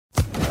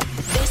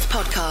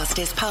podcast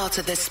is part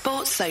of the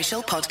Sports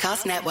Social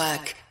Podcast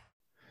Network.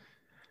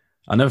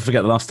 I'll never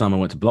forget the last time I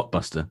went to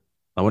Blockbuster.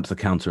 I went to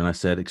the counter and I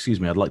said, "Excuse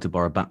me, I'd like to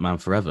borrow Batman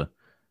Forever."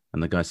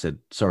 And the guy said,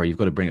 "Sorry, you've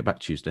got to bring it back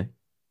Tuesday."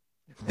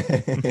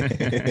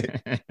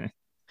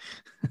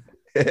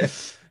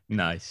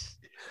 Nice.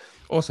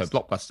 Also,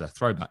 Blockbuster,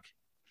 throwback.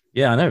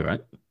 Yeah, I know,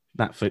 right?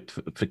 That for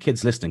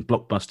kids listening,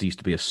 Blockbuster used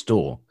to be a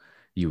store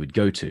you would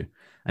go to,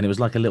 and it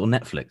was like a little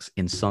Netflix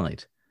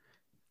inside,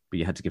 but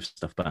you had to give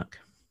stuff back,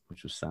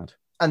 which was sad.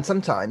 And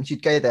sometimes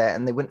you'd go there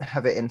and they wouldn't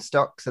have it in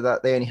stock, so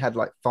that they only had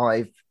like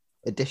 5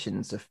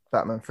 editions of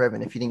Batman Forever,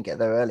 and if you didn't get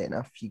there early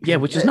enough,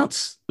 which is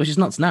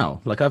nuts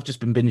now. Like, I've just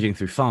been binging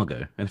through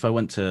Fargo, and if I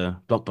went to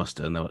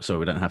Blockbuster and they were, sorry,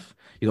 we don't have,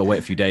 you got to wait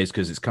a few days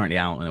because it's currently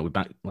out and it'll be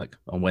back like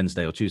on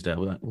Wednesday or Tuesday,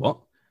 we're like, what?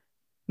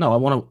 No, I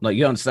want to, like,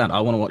 you understand,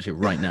 I want to watch it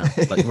right now,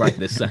 like right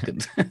this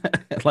second.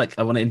 Like,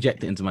 I want to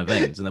inject it into my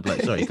veins, and they're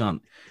like, sorry,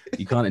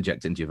 you can't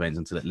inject it into your veins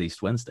until at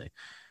least Wednesday.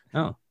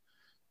 Oh,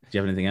 do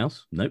you have anything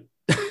else? Nope.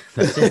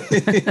 That's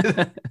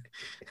it.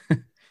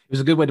 It was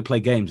a good way to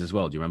play games as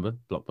well. Do you remember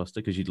Blockbuster?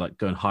 Because you'd like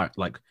go and hire,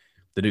 like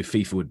the new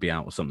FIFA would be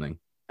out or something,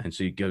 and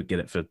so you go get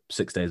it for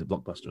 6 days at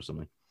Blockbuster or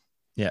something.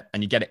 Yeah,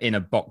 and you get it in a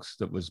box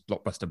that was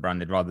Blockbuster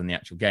branded rather than the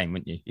actual game,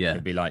 wouldn't you? Yeah,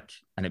 it'd be like,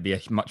 and it'd be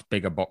a much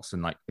bigger box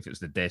than like if it was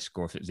the disc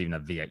or if it was even a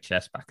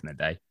VHS back in the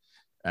day,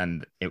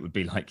 and it would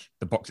be like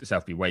the box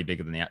itself be way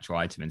bigger than the actual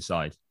item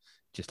inside,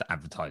 just to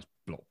advertise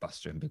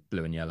Blockbuster in big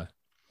blue and yellow.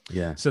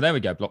 Yeah. So there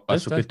we go,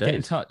 Blockbuster. Get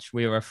in touch.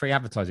 We are a free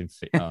advertising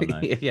fee. Oh no.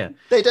 Yeah.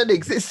 They don't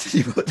exist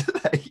anymore, do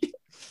they?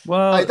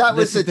 Well, that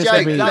was a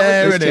joke.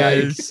 There it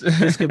is.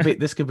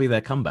 This could be their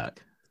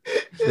comeback.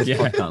 This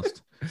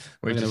podcast.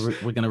 We're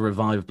going to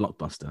revive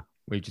Blockbuster.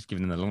 We've just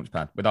given them the launch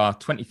pad with our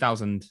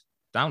 20,000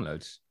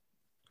 downloads.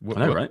 I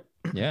know, right?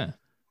 Yeah.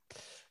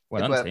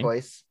 Well Good done, work, team.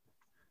 boys.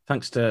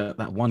 Thanks to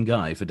that one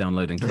guy for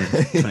downloading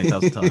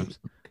 20,000 times.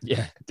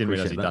 Yeah, didn't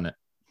realise he'd done it.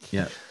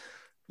 Yeah.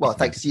 Well,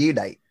 thanks to you,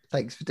 Nate.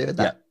 Thanks for doing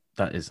that.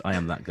 Yeah, I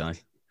am that guy.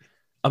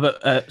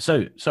 But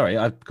so sorry,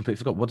 I completely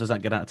forgot. What does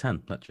that get out of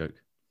 10? That joke.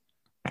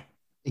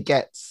 It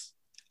gets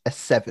a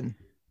 7.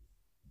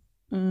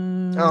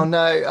 Oh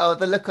no! Oh,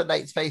 the look on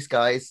Nate's face,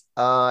 guys.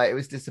 It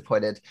was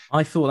disappointed.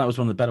 I thought that was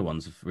one of the better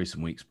ones of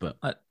recent weeks, but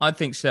I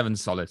think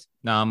 7's solid.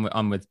 No,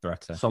 I'm with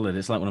Beretta. Solid.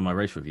 It's like one of my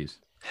race reviews.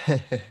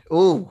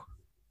 Oh,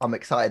 I'm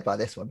excited by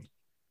this one.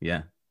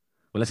 Yeah.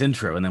 Well, let's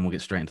intro and then we'll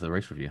get straight into the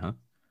race review, huh?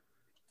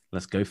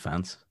 Let's go,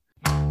 fans.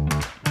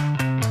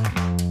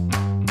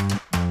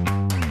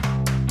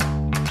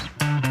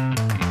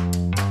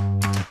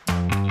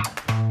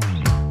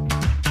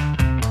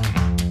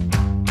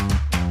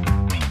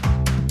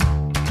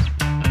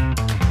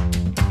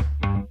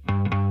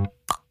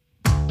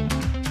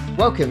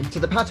 Welcome to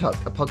The Paddock,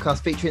 a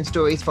podcast featuring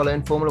stories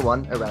following Formula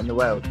One around the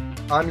world.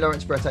 I'm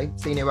Lawrence Bretto,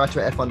 senior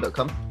writer at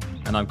F1.com.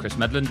 And I'm Chris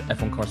Medland,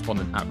 F1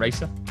 correspondent at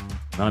Racer.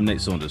 And I'm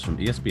Nate Saunders from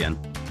ESPN.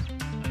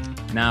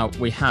 Now,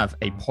 we have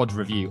a pod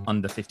review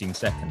under 15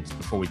 seconds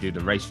before we do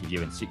the race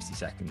review in 60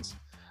 seconds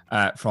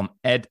from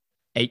Ed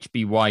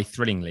HBY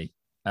Thrillingly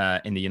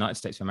in the United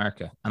States of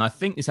America. And I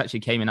think this actually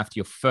came in after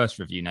your first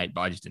review, Nate,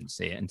 but I just didn't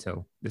see it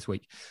until this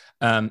week.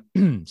 So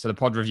the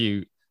pod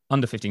review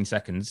under 15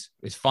 seconds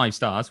is 5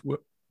 stars.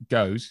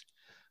 Goes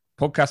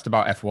podcast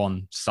about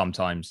F1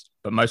 sometimes,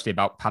 but mostly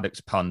about Paddock's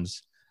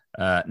puns,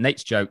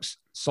 Nate's jokes,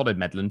 solid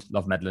Medland,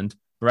 love Medland,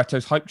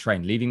 Beretto's hype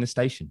train leaving the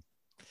station.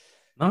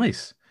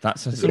 Nice.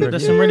 There's some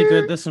really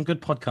good. There's some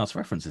good podcast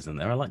references in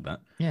there. I like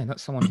that. Yeah,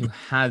 that's someone who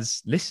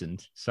has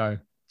listened. So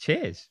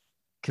cheers,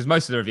 because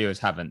most of the reviewers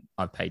haven't.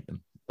 I've paid them,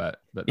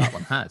 but that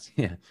one has.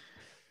 Yeah.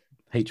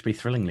 HB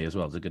Thrillingly as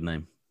well is a good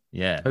name.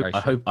 Yeah.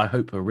 I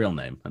hope a real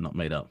name and not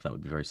made up. That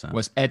would be very sad.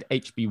 Was Ed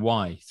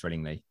HBY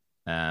Thrillingly?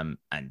 And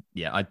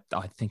yeah,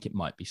 I think it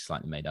might be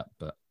slightly made up,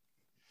 but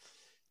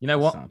you know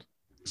what? Sad.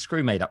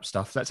 Screw made up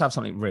stuff. Let's have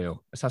something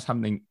real. Let's have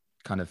something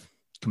kind of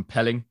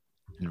compelling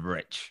and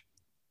rich.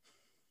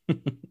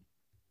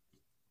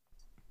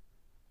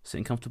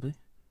 Sitting comfortably?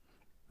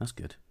 That's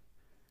good.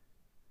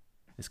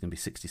 It's going to be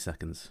 60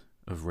 seconds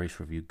of race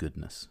review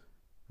goodness.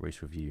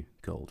 Race review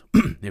gold.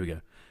 Here we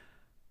go.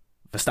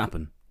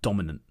 Verstappen,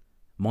 dominant.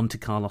 Monte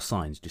Carlo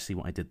Sainz. Do you see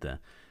what I did there?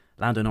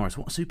 Lando Norris,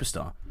 what a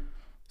superstar.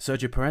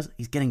 Sergio Perez,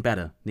 he's getting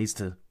better. Needs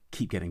to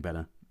keep getting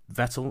better.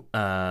 Vettel,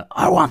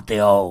 I want the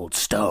old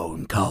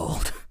Stone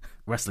Cold.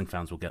 Wrestling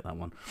fans will get that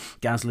one.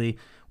 Gasly,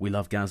 we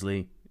love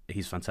Gasly.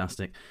 He's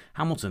fantastic.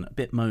 Hamilton, a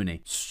bit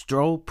moany.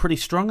 Stroll, pretty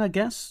strong, I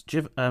guess.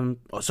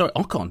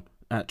 Ocon.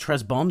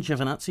 Tresbon,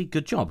 Giovinazzi,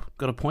 good job.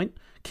 Got a point.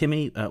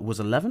 Kimi was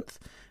 11th.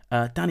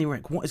 Danny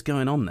Rick, what is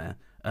going on there?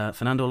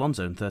 Fernando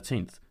Alonso in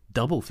 13th.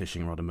 Double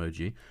fishing rod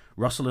emoji.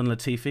 Russell and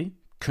Latifi.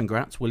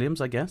 Congrats,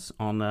 Williams, I guess,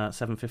 on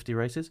 750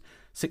 races.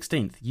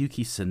 16th,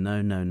 Yuki Tsunoda.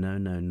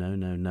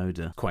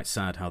 Quite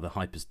sad how the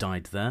hype has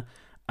died there.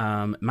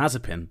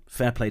 Mazepin,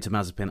 fair play to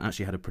Mazepin,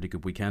 actually had a pretty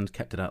good weekend,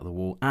 kept it out of the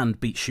wall,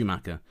 and beat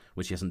Schumacher,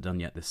 which he hasn't done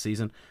yet this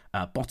season.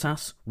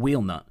 Bottas,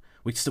 wheel nut.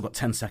 We've still got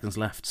 10 seconds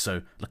left,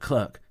 so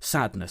Leclerc,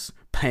 sadness,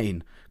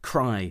 pain,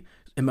 cry,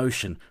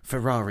 emotion,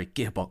 Ferrari,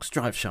 gearbox,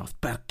 drive shaft,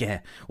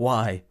 perché,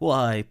 why,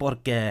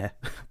 porque,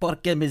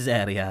 Porca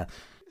miseria.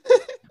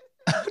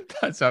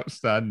 That's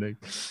outstanding.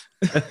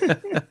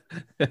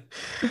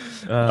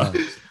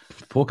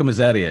 Porca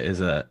miseria is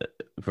a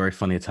very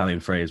funny Italian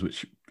phrase,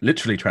 which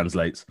literally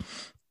translates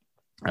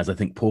as, I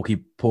think, porky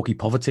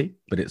poverty,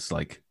 but it's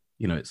like,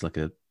 it's like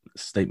a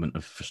statement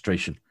of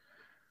frustration.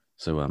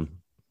 So,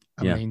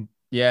 I mean,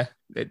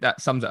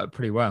 that sums it up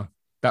pretty well.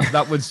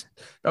 That was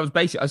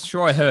basically. I'm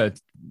sure I heard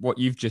what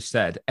you've just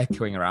said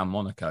echoing around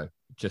Monaco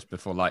just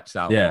before lights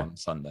out on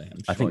Sunday.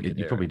 I think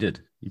you probably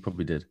did. You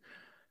probably did,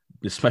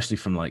 especially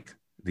from like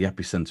the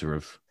epicenter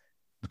of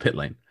the pit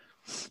lane.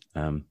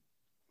 So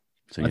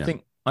yeah.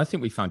 I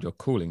think we found your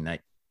calling,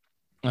 Nate.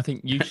 I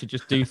think you should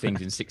just do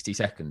things in 60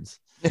 seconds.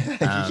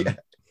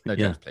 No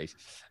jokes, please.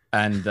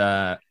 And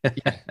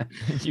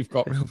you've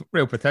got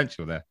real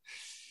potential there.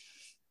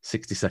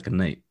 60-second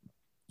Nate.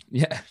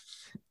 Yeah.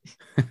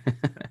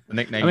 The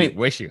nickname you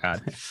wish you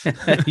had.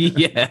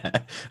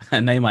 Yeah.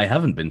 A name I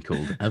haven't been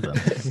called ever.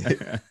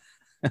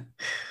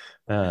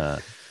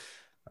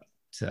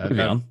 Moving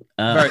on.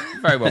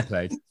 Very well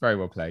played. Very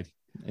well played.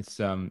 It's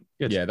Good.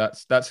 Yeah,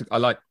 that's I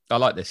like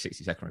this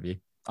 60-second review.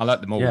 I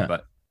like them all,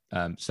 but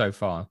so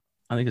far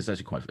I think it's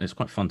actually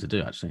quite fun to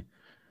do, actually.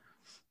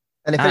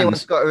 And if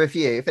anyone's got a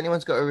review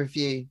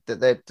that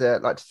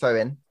they'd like to throw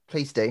in,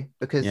 please do,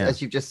 because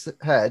as you've just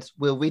heard,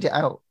 we'll read it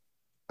out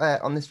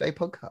on this very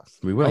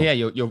podcast. We will. Oh, yeah,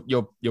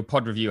 your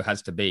pod review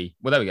has to be,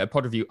 well, there we go.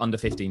 Pod review under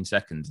 15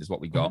 seconds is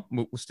what we got.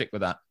 We'll stick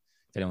with that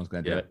if anyone's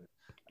going to do it.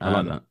 I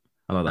like that.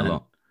 I like that a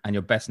lot. And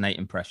your best Nate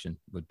impression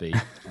would be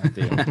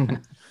ideal.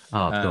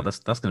 God, that's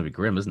going to be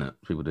grim, isn't it?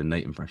 People do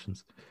Nate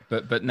impressions.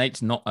 But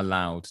Nate's not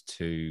allowed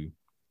to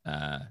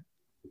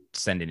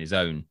send in his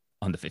own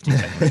under 15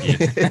 second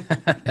review.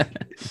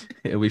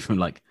 It'll be from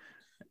like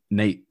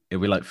Nate.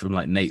 It'll be like from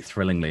like Nate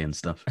Thrillingly and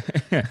stuff.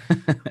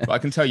 But I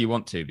can tell you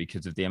want to,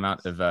 because of the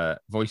amount of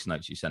voice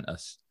notes you sent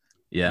us.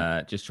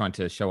 Yeah. Just trying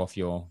to show off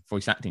your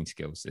voice acting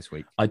skills this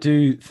week. I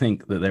do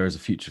think that there is a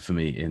future for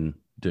me in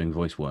doing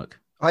voice work.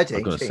 I do.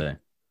 I've got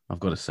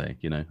to say,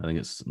 I think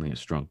it's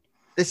strong.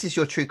 This is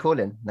your true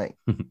calling, Nate.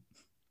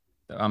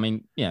 I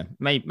mean, yeah,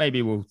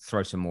 maybe we'll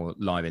throw some more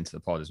live into the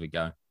pod as we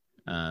go.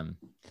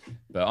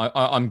 But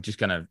I'm just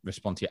going to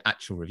respond to your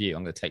actual review.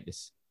 I'm going to take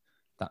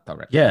that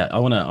direction. Yeah, I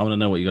want to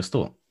know what you guys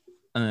thought.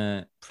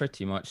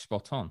 Pretty much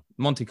spot on.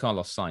 Monte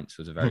Carlo Science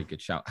was a very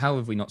good shout. How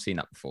have we not seen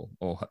that before,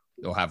 or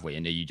have we?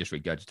 And are you just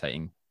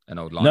regurgitating an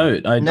old line?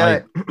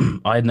 No,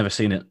 I had never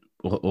seen it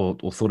or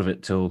thought of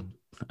it till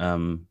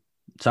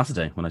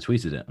Saturday when I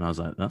tweeted it, and I was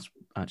like, that's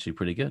actually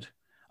pretty good.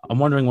 I'm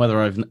wondering whether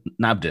I've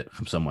nabbed it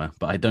from somewhere,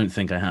 but I don't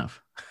think I have.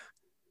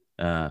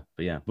 But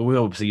we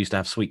obviously used to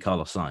have Sweet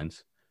Carlos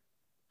Signs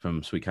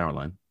from Sweet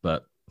Caroline,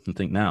 but I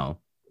think now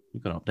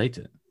we've got to update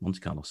it. Monte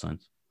Carlo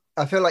Signs.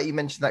 I feel like you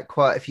mentioned that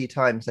quite a few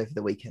times over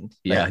the weekend.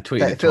 Yeah, I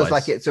tweeted it feels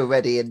twice. like it's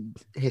already in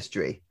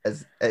history.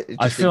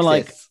 I feel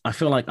like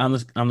I'm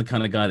the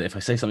kind of guy that if I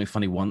say something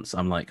funny once,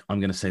 I'm like, I'm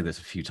going to say this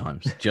a few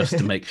times just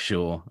to make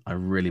sure I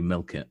really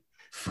milk it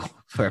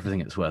for everything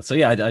it's worth. So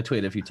yeah, I tweeted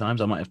it a few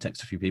times. I might have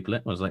texted a few people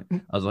it. I was like,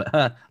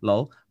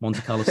 lol,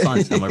 Monte Carlo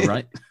Science, am I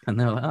right? And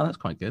they were like, oh, that's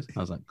quite good. I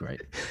was like,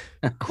 great.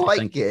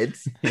 Quite good.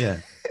 Yeah.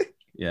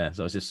 Yeah.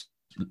 So I was just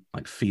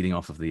like feeding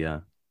off of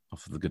the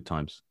good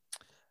times.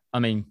 I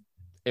mean,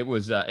 it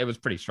was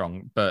pretty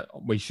strong, but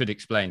we should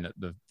explain that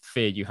the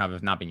fear you have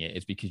of nabbing it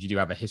is because you do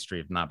have a history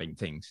of nabbing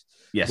things.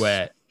 Yes.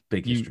 Where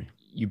big history.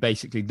 You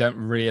basically don't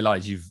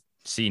realize you've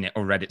seen it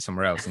or read it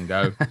somewhere else and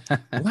go,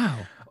 wow.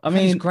 I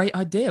mean, great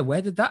idea.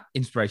 Where did that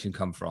inspiration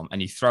come from?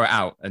 And you throw it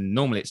out, and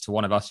normally it's to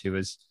one of us who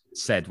has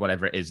said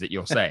whatever it is that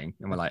you're saying,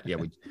 and we're like, "Yeah,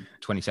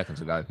 20 seconds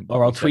ago."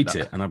 Or I'll tweet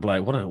it, and I'll be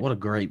like, "What a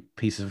great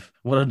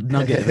what a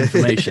nugget of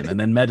information." And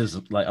then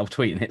Meadows, like, I'll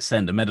tweet and hit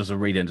send, and Meadows will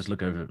read it and just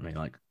look over at me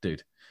like,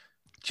 "Dude,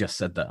 just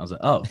said that." I was like,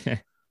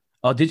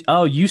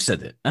 "Oh, you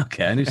said it?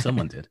 Okay, I knew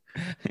someone did.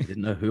 I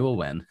didn't know who or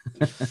when."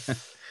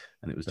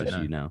 And it was just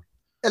you now.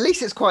 At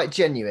least it's quite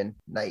genuine,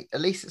 Nate. At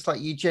least it's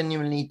like you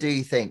genuinely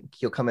do think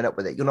you're coming up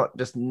with it. You're not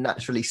just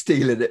naturally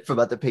stealing it from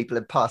other people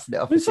and passing it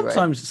off.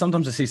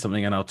 Sometimes I see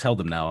something and I'll tell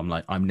them now,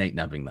 I'm Nate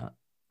nabbing that.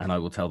 And I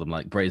will tell them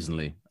like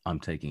brazenly, I'm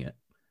taking it.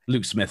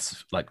 Luke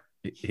Smith's like,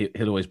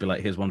 he'll always be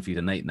like, here's one for you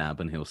to Nate nab.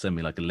 And he'll send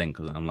me like a link.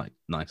 And I'm like,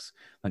 nice.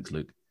 Thanks,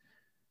 Luke.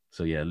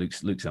 So yeah,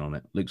 Luke's in on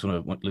it. Luke's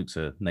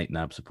a Nate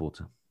nab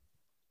supporter.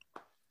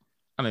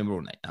 I mean, we're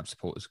all Nate nab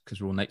supporters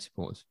because we're all Nate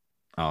supporters.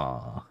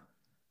 Ah.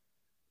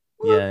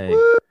 Yay.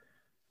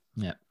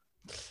 Yeah.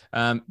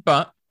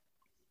 But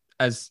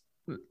as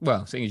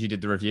well, seeing as you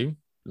did the review,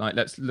 like,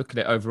 let's look at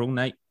it overall.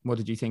 Nate, what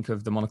did you think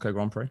of the Monaco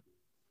Grand Prix?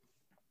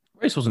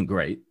 Race wasn't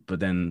great,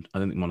 but then I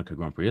don't think Monaco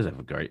Grand Prix is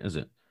ever great, is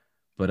it?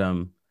 But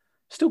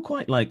still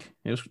quite like,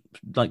 it was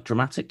like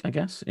dramatic, I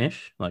guess,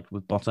 ish, like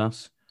with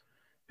Bottas,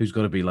 who's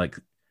got to be like,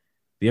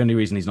 the only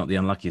reason he's not the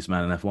unluckiest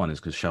man in F1 is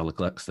because Charles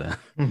Leclerc's there.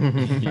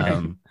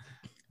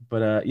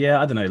 But yeah,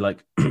 I don't know,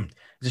 like,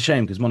 it's a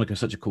shame because Monaco's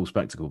such a cool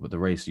spectacle, but the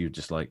race, you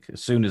just like,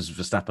 as soon as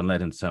Verstappen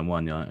led into turn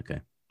one, you're like,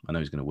 okay, I know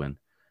he's going to win.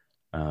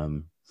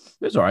 It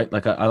was all right.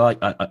 Like, I like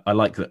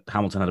that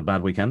Hamilton had a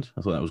bad weekend.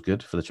 I thought that was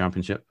good for the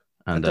championship.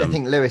 And I don't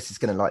think Lewis is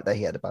going to like that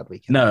he had a bad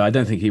weekend. No, I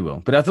don't think he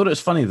will. But I thought it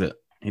was funny that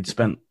he'd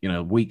spent,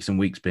 weeks and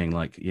weeks being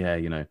like, yeah,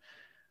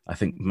 I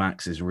think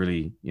Max is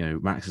really,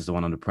 Max is the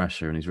one under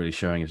pressure, and he's really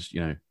showing us,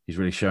 he's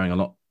really showing a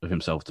lot of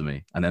himself to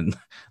me. And then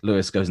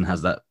Lewis goes and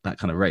has that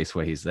kind of race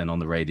where he's then on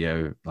the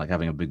radio, like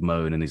having a big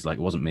moan, and he's like,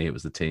 it wasn't me, it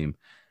was the team.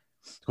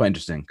 It's quite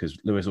interesting because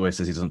Lewis always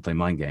says he doesn't play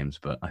mind games,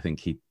 but I think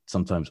he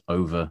sometimes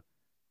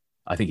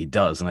I think he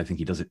does, and I think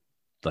he does it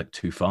like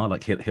too far.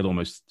 Like he'll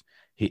almost,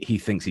 he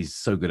thinks he's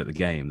so good at the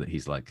game that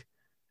he's like,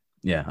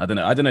 yeah, I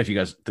don't know if you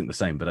guys think the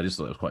same, but I just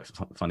thought it was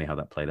quite funny how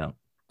that played out.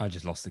 I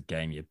just lost the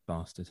game, you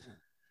bastard.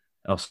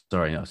 Oh,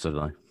 sorry, no, so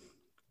did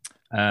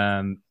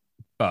I.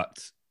 But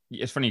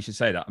it's funny you should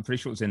say that. I'm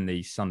pretty sure it's in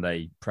the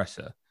Sunday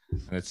presser. I'm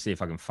going to see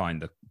if I can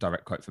find the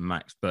direct quote from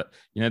Max. But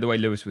the way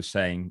Lewis was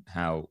saying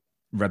how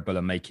Red Bull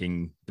are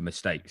making the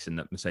mistakes and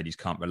that Mercedes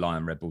can't rely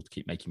on Red Bull to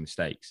keep making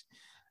mistakes,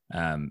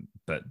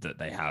 but that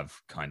they have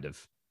kind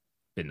of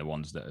been the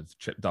ones that have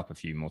tripped up a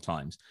few more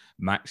times.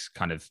 Max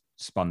kind of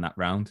spun that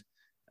round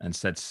and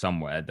said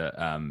somewhere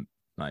that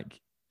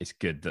it's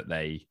good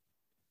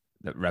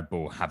that Red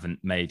Bull haven't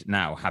made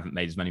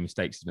as many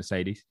mistakes as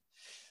Mercedes.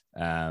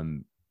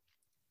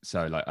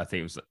 So I think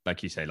it was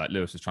like you say, like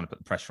Lewis was trying to put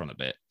the pressure on a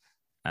bit,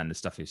 and the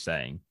stuff he was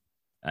saying.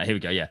 Here we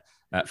go. Yeah.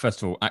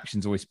 First of all,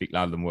 actions always speak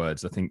louder than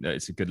words. I think that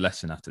it's a good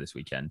lesson after this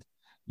weekend.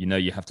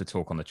 You have to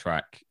talk on the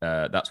track.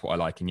 That's what I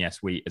like. And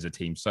yes, we as a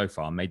team so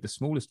far made the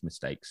smallest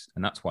mistakes,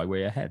 and that's why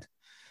we're ahead.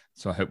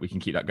 So I hope we can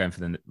keep that going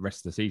for the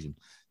rest of the season.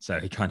 So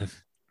he kind of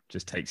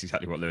just takes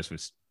exactly what Lewis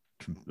was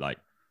like,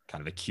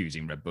 kind of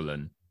accusing Red Bull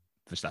and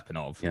Verstappen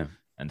of,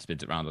 and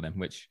spins it around on him,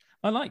 which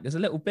I like. There's a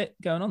little bit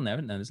going on there,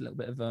 isn't there? There's a little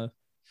bit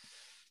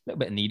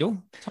of needle,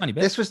 tiny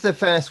bit. This was the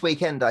first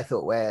weekend I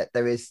thought where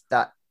there is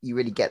that you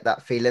really get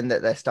that feeling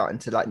that they're starting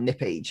to like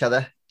nip at each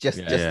other just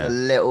a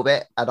little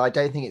bit, and I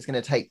don't think it's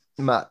going to take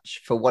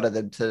much for one of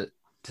them to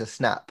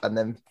snap and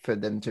then for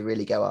them to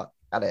really go up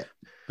at it.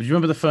 But you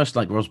remember the first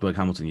like Rosberg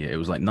Hamilton year? It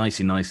was like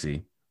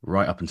nicey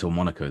right up until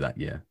Monaco that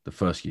year, the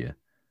first year,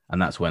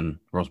 and that's when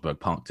Rosberg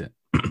parked it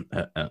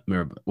at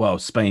Mirabel. Well,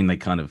 Spain, they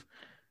kind of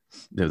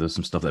there's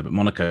some stuff there, but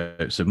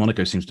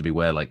Monaco seems to be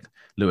where like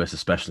Lewis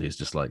especially is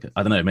just like,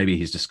 I don't know, maybe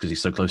he's just because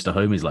he's so close to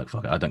home, he's like,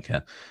 fuck it, I don't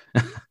care.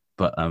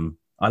 But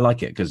I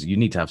like it because you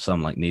need to have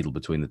some like needle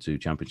between the two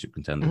championship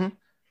contenders. Mm-hmm.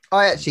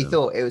 I actually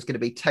thought it was going to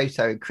be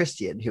Toto and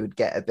Christian who would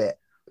get a bit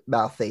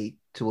mouthy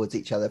towards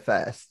each other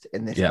first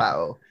in this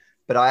battle.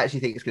 But I actually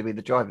think it's going to be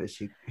the drivers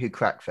who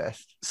crack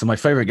first. So my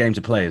favorite game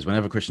to play is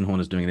whenever Christian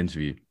Horner's doing an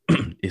interview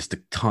is to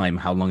time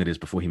how long it is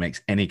before he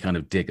makes any kind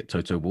of dig at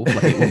Toto Wolff.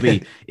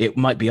 Like it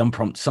might be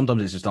unprompted.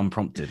 Sometimes it's just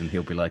unprompted, and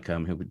he'll be like,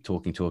 he'll be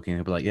talking.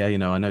 He'll be like, yeah,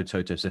 I know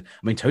Toto. I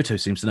mean, Toto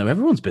seems to know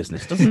everyone's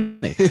business,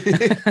 doesn't he?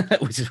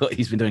 Which is what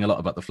he's been doing a lot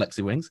about the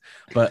flexi wings.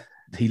 But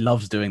he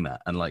loves doing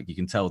that, and like you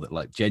can tell that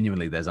like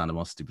genuinely there's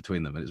animosity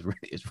between them, and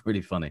it's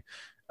really funny.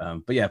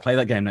 But yeah, play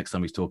that game next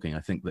time he's talking.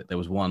 I think that there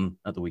was one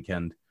at the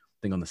weekend.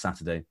 Thing on the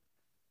Saturday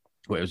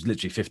where it was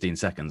literally 15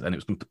 seconds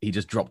and he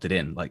just dropped it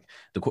in. Like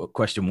the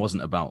question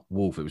wasn't about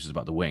Wolff, it was just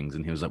about the wings,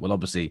 and he was like, well,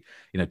 obviously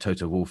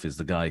Toto Wolff is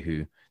the guy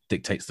who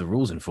dictates the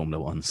rules in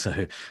Formula One,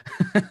 so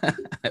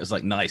it was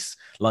like nice,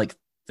 like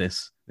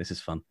this is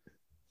fun.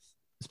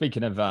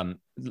 Speaking of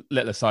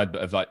little aside,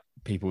 but of like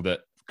people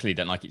that clearly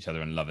don't like each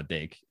other and love a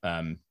dig,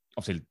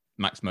 obviously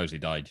Max Mosley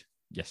died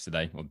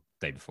yesterday or the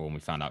day before, and we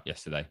found out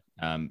yesterday,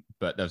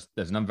 but there's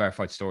an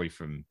unverified story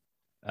from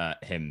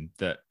him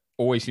that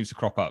always seems to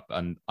crop up,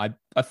 and I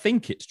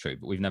think it's true,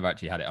 but we've never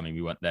actually had it. I mean,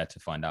 we weren't there to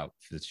find out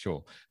for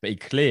sure, but he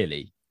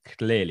clearly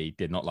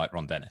did not like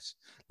Ron Dennis.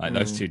 Like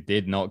those two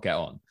did not get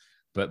on.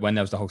 But when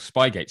there was the whole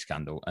Spygate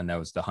scandal and there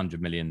was the $100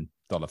 million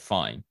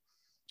fine,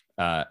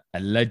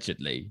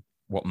 allegedly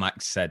what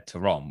Max said to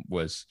Ron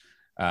was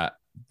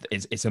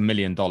it's $1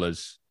 million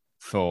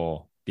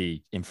for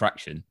the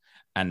infraction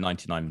and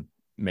 99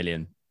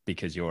 million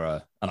because you're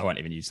and I won't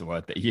even use the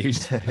word that he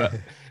used, but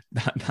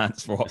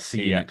that's what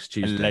see you next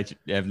Tuesday.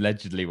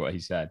 Allegedly what he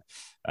said.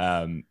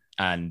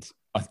 And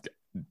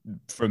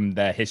from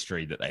their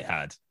history that they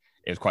had,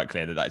 it was quite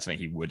clear that that's something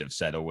he would have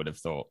said or would have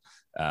thought.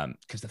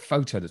 Because the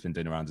photo that's been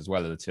doing around as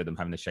well of the two of them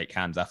having to shake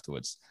hands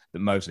afterwards, that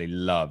Mosley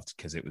loved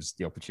because it was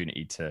the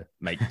opportunity to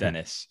make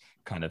Dennis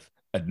kind of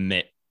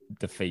admit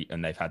defeat,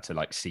 and they've had to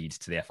like cede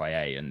to the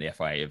FIA, and the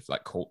FIA have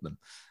like caught them.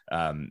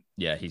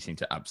 He seemed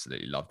to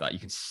absolutely love that. You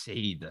can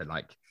see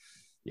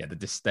the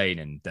disdain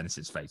in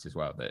Dennis's face as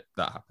well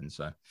that happened.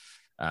 So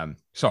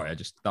sorry,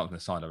 that was an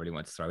aside I really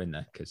wanted to throw in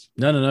there because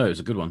no, it was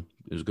a good one.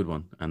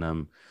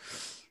 And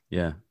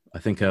I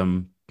think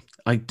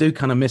I do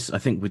kind of miss. I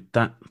think with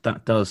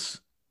that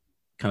does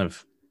kind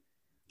of.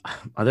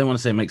 I don't want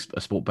to say it makes a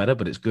sport better,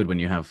 but it's good when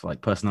you have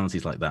like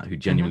personalities like that who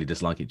genuinely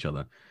dislike each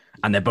other,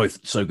 and they're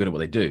both so good at what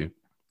they do.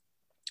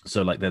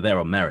 So like they're there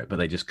on merit, but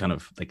they just kind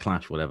of they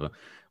clash, whatever.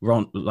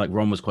 Ron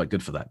was quite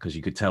good for that because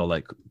you could tell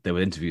like there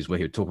were interviews where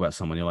he would talk about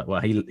someone, you're like,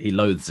 well, he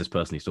loathes this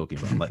person he's talking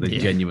about, like they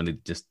genuinely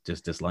just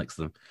dislikes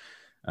them.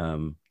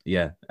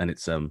 Yeah, and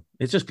it's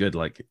just good,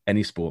 like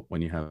any sport,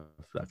 when you have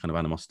that kind of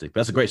animosity. But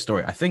that's a great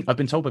story. I think I've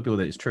been told by people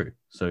that it's true.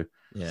 So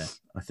Yeah,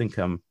 I think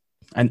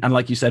and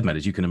like you said,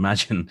 Meadows, you can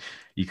imagine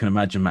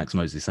Max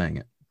Mosley saying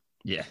it.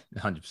 yeah,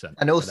 100%.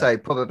 And also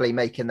probably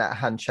making that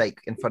handshake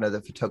in front of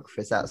the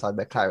photographers outside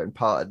McLaren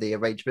part of the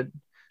arrangement.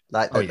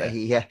 Like that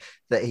he had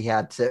to, he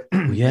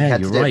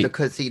had to do it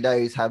because he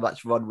knows how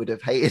much Ron would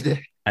have hated it.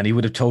 And he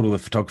would have told all the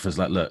photographers,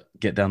 like, look,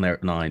 get down there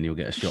at 9, you'll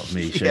get a shot of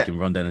me shaking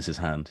Ron Dennis's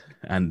hand.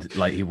 And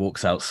like he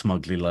walks out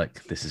smugly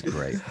like, this is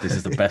great. This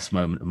is the best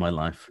moment of my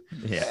life.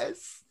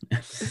 Yes.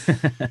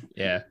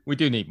 Yeah. We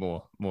do need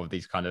more of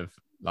these kind of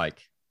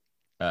like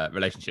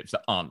relationships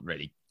that aren't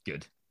really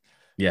good.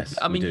 Yes,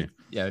 I mean, we do.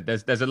 Yeah,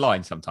 there's a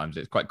line sometimes.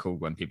 It's quite cool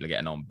when people are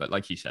getting on. But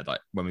like you said,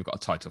 like when we've got a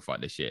title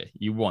fight this year,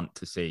 you want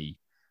to see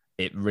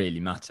it really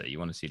matter. You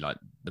want to see like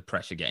the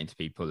pressure getting to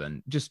people,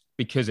 and just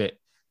because it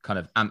kind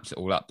of amps it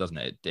all up, doesn't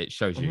it? It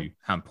shows you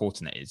how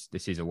important it is.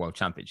 This is a world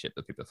championship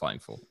that people are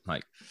fighting for.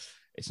 Like,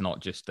 it's not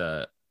just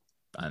I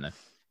don't know,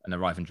 an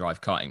arrive and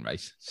drive karting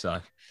race. So,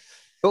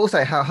 but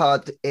also how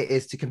hard it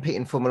is to compete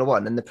in Formula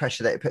One and the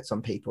pressure that it puts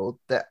on people.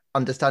 That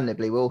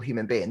understandably, we're all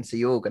human beings, so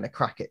you're all going to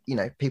crack it. You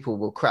know, people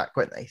will crack,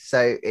 won't they?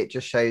 So it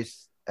just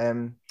shows.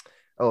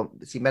 Oh,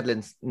 see,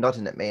 Medlin's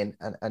nodding at me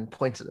and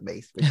pointing at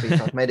me, which means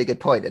I've made a good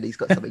point and he's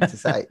got something to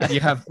say. You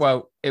have,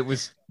 well, it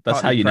was.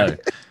 That's how you know.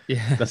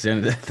 Yeah, that's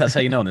how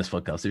you know on this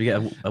podcast. If you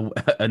get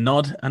a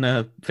nod and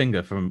a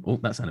finger from, oh,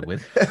 that sounded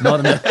weird.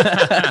 Nod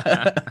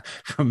and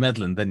from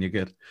Medlin, then you're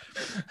good.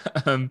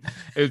 It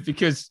was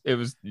because it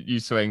was you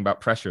saying about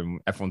pressure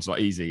and everyone's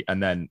not easy,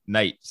 and then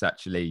Nate's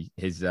actually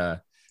his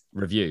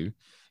review.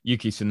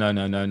 Yuki said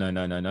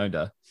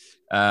no.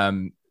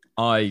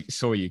 I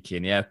saw Yuki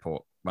in the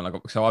airport when I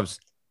got, so I was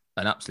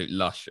an absolute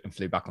lush and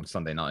flew back on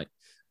Sunday night.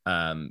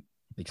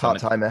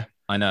 Part-timer.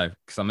 I know,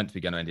 because I'm meant to be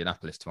going to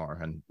Indianapolis tomorrow,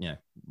 and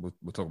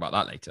we'll talk about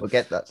that later. We'll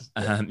get that.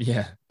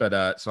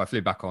 But so I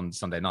flew back on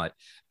Sunday night,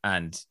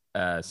 and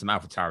some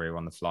AlphaTauri were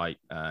on the flight,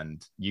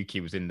 and Yuki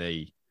was in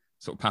the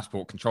sort of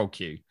passport control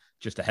queue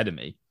just ahead of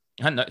me.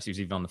 I hadn't noticed he was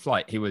even on the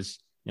flight. He was,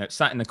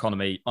 sat in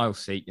economy, aisle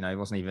seat. He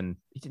didn't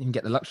even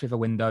get the luxury of a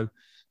window.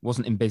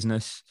 Wasn't in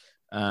business,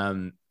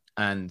 and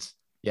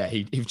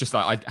he was just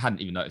like, I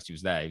hadn't even noticed he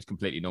was there. He was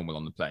completely normal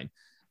on the plane,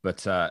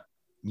 but.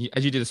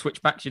 As you do the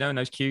switchbacks, in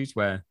those queues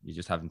where you're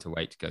just having to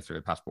wait to go through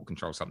a passport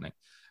control or something.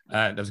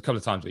 There was a couple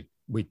of times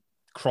we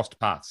crossed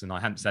paths and I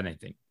hadn't said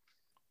anything.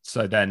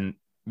 So then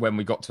when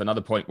we got to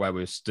another point where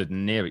we stood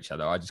near each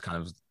other, I just kind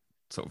of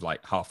sort of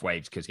like half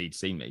waved because he'd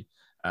seen me.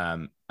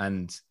 And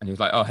he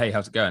was like, oh, hey,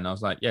 how's it going? And I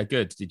was like, yeah,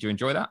 good. Did you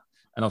enjoy that?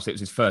 And obviously it was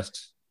his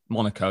first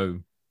Monaco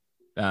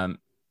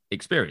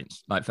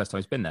experience, like first time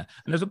he's been there.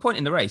 And there's a point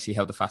in the race, he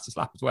held the fastest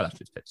lap as well after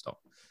his pit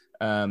stop.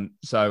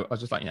 So I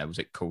was just like, was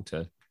it cool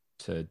to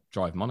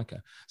drive Monaco?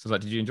 So I was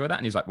like, did you enjoy that?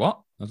 And he was like, what?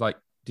 I was like,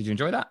 did you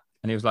enjoy that?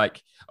 And he was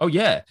like, oh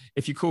yeah,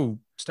 if you call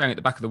staring at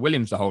the back of the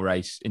Williams the whole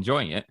race,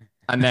 enjoying it.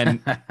 And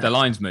then the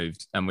lines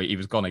moved and he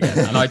was gone again.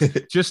 And I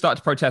just started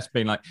to protest,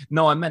 being like,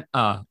 no, I meant,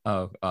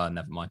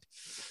 never mind.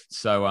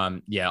 So I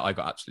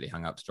got absolutely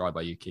hung out to dry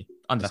by Yuki,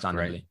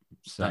 understandably.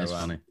 So that is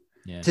funny.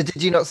 Yeah. So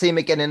did you not see him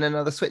again in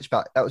another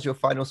switchback? That was your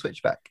final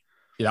switchback?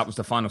 Yeah, that was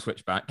the final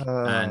switchback.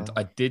 And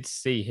I did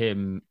see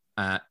him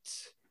at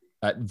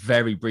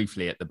very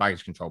briefly at the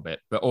baggage control bit,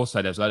 but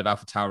also there's a load of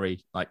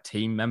AlphaTauri like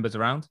team members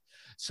around.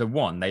 So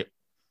they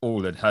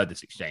all had heard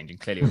this exchange and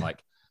clearly were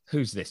like,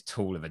 who's this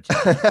tool of a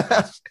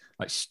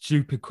like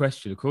stupid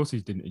question? Of course he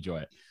didn't enjoy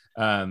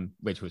it,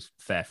 which was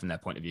fair from their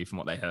point of view, from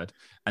what they heard.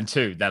 And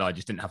two, then I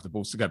just didn't have the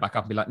balls to go back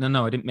up and be like,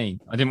 no, I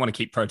didn't want to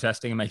keep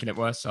protesting and making it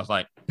worse. So I was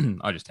like,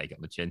 I'll just take it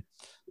on the chin.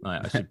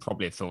 Like, I should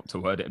probably have thought to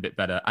word it a bit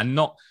better. And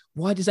not,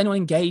 why does anyone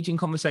engage in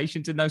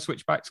conversations in those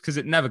switchbacks? Because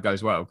it never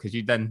goes well, because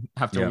you then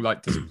have to all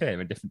like disappear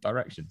in different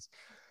directions.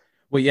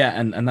 Well, yeah,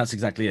 and that's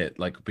exactly it.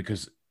 Like,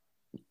 because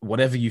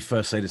whatever you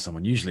first say to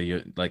someone, usually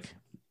you're like,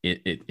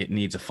 it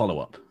needs a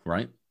follow-up,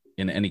 right?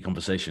 In any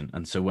conversation.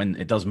 And so when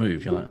it does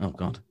move, you're like, oh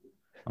God,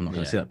 I'm not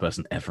going to see that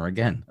person ever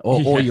again.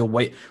 Or you're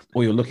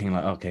looking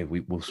like, okay,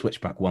 we'll switch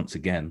back once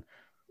again,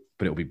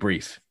 but it'll be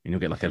brief. And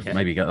you'll get like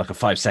maybe get like a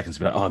 5 seconds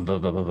to be like, oh, blah,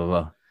 blah, blah, blah,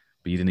 blah.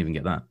 But you didn't even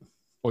get that.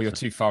 Or you're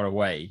too far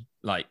away,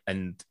 like,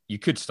 and you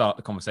could start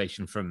the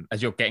conversation from as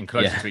you're getting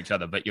closer to each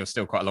other, but you're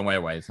still quite a long way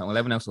away. It's like, well,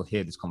 everyone else will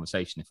hear this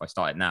conversation if I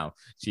start it now.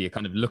 So you're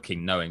kind of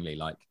looking knowingly,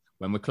 like,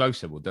 when we're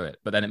closer, we'll do it.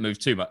 But then it moves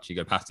too much, you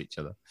go past each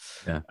other.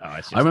 Yeah.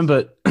 I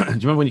remember, do you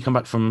remember when you come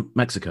back from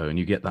Mexico and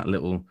you get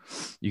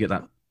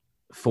that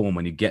form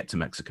when you get to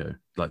Mexico,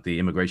 like the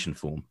immigration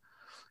form,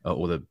 I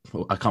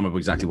can't remember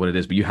exactly what it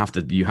is, but you have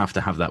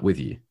to have that with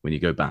you when you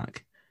go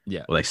back.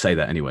 Yeah. Well, they say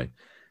that anyway.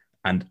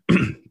 And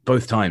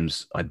both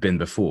times I'd been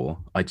before,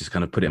 I just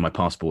kind of put it in my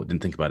passport,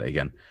 didn't think about it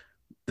again.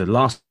 The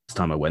last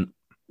time I went,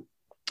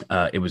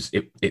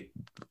 it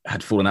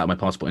had fallen out of my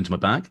passport into my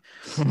bag.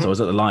 So I was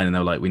at the line and they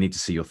were like, we need to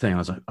see your thing. I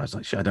was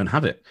like, shit, I don't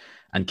have it.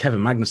 And Kevin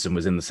Magnussen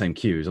was in the same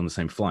queue, he was on the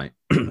same flight,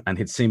 and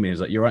he'd seen me. He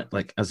was like, you're right.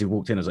 Like, as he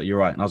walked in, I was like, you're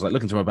right. And I was like,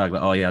 looking through my bag,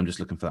 like, oh yeah, I'm just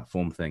looking for that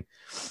form thing.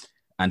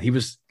 And he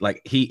was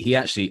like, he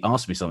actually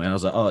asked me something. And I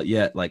was like, oh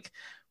yeah, like,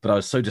 but I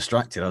was so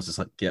distracted. I was just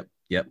like, yep.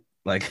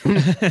 Like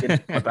in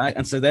my bag.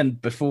 And so then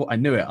before I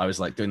knew it, I was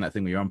like doing that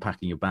thing where you're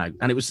unpacking your bag,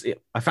 and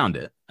I found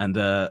it, and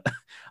I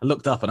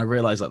looked up and I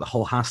realized like the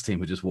whole Haas team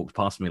had just walked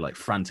past me like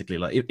frantically,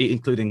 like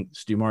including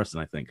Stu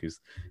Morrison, I think, who's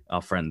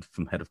our friend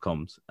from Head of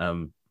Comms.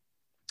 And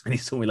he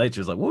saw me later. He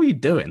was like, "What were you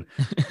doing?"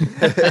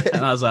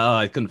 And I was like, "Oh,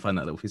 I couldn't find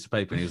that little piece of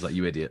paper." And he was like,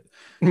 "You idiot!"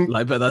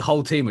 Like, but the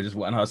whole team were just,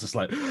 and I was just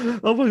like,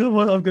 "Oh my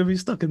god, I'm going to be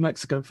stuck in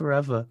Mexico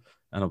forever."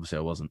 And obviously,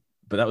 I wasn't.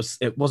 But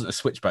it wasn't a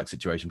switchback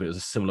situation, but it was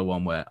a similar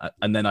one where,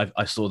 and then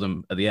I saw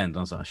them at the end. And I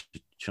was like,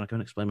 "Should I go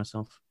and explain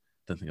myself?"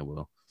 Don't think I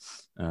will.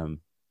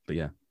 But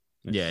yeah,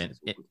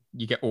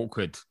 you get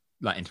awkward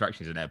like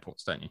interactions in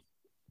airports, don't you?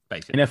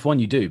 Basically, in F1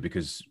 you do,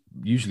 because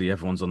usually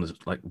everyone's on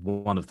like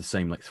one of the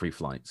same like 3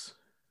 flights.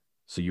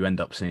 So you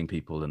end up seeing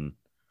people and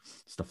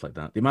stuff like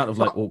that. The amount of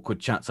like awkward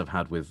chats I've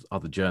had with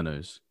other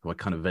journos who I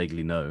kind of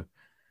vaguely know,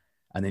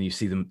 and then you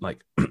see them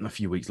like a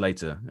few weeks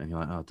later, and you're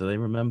like, "Oh, do they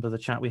remember the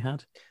chat we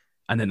had?"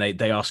 And then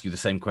they ask you the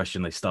same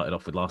question they started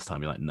off with last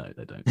time. You're like, "No,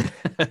 they don't."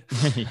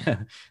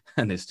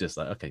 And it's just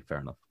like, okay, fair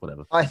enough,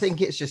 whatever. I think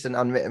it's just an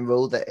unwritten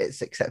rule that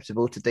it's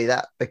acceptable to do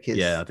that, because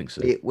I think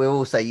so. We're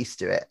all so used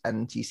to it,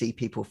 and you see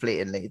people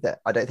fleetingly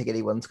that I don't think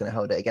anyone's going to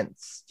hold it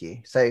against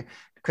you. So,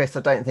 Chris,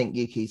 I don't think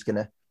Yuki's going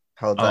to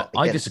hold that.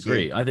 I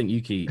disagree. You. I think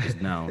Yuki is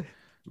now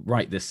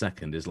right this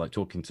second is like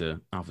talking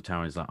to Alpha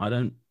Tower. He's like, "I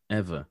don't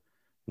ever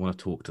want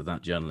to talk to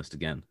that journalist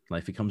again.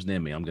 Like, if he comes near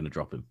me, I'm going to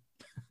drop him."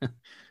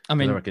 I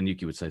mean, I reckon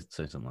Yuki would say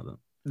something like that.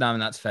 No, I mean,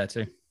 that's fair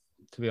too,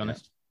 to be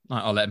honest.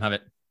 Yeah. I'll let him have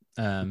it.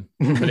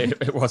 But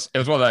it was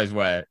one of those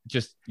where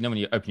just, when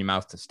you open your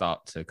mouth to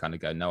start to kind of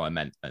go, "No, I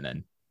meant," and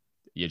then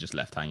you're just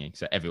left hanging.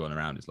 So everyone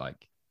around is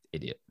like,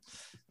 "Idiot."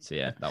 So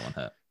yeah, that one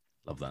hurt.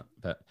 Love that.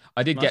 But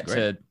I did get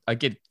to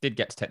take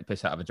the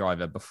piss out of a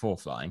driver before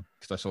flying,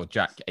 because I saw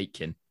Jack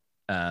Aitken,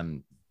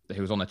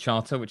 who was on a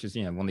charter, which is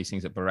one of these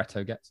things that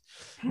Barretto gets.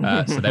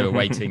 So they were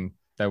waiting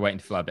to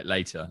fly a bit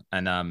later,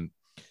 and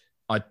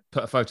I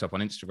put a photo up on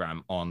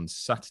Instagram on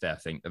Saturday, I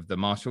think, of the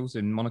marshals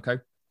in Monaco,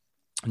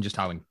 and just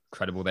how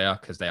incredible they are,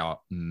 because they are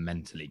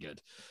mentally good.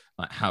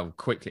 Like how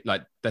quickly,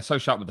 like they're so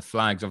sharp with the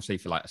flags, obviously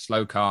for like a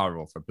slow car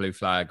or for a blue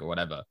flag or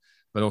whatever.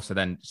 But also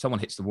then someone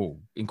hits the wall.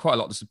 In quite a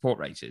lot of the support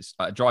races,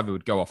 a driver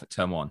would go off at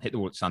turn 1, hit the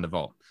wall at Saint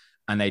Devote,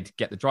 and they'd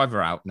get the driver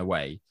out and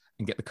away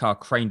and get the car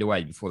craned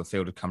away before the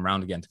field would come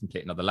round again to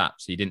complete another lap.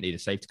 So you didn't need a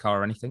safety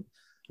car or anything.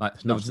 Like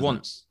there was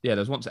once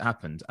it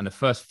happened, and the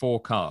first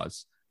 4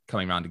 cars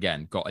coming round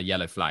again got a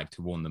yellow flag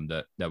to warn them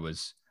that there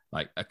was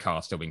like a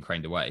car still being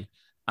craned away.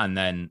 And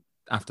then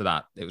after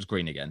that, it was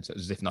green again. So it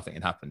was as if nothing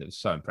had happened. It was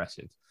so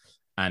impressive.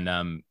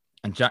 And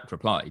Jack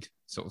replied,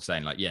 sort of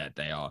saying like, "Yeah,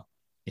 they are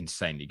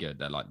insanely good.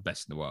 They're like the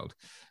best in the world."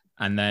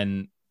 And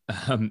then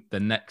the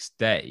next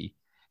day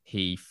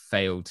he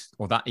failed,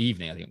 or that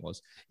evening I think it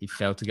was, he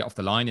failed to get off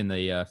the line in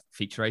the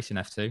feature race in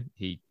F2.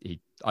 He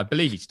I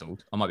believe he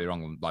stalled. I might be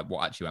wrong on like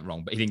what actually went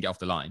wrong, but he didn't get off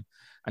the line.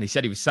 And he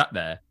said he was sat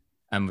there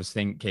and was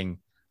thinking,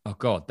 "Oh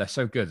God, they're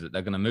so good that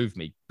they're going to move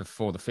me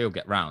before the field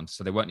get round,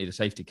 so they won't need a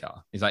safety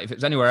car." He's like, if it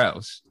was anywhere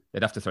else,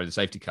 they'd have to throw the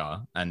safety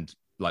car and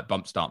like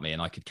bump start me,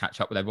 and I could catch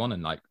up with everyone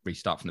and like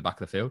restart from the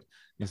back of the field.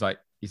 He's like,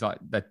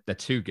 they're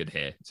too good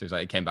here. So he's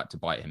like, it came back to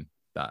bite him,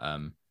 that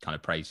kind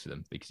of praise for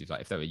them, because he's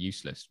like, if they were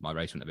useless, my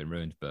race wouldn't have been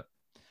ruined. But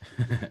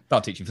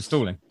that'll teach you for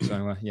stalling.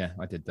 So yeah,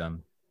 I did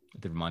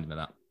remind him of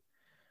that.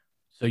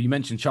 So you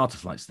mentioned charter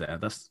flights there.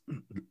 That's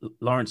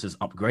Lawrence has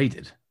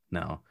upgraded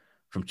now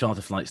from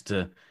charter flights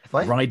to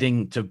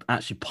riding to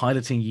actually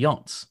piloting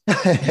yachts.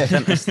 He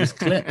sent us this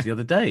clip the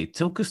other day.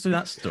 Talk us through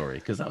that story,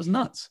 because that was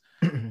nuts.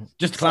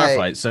 Just to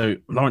clarify, so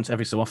Lawrence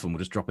every so often will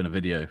just drop in a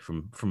video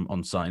from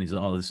on site, and he's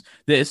like, "Oh,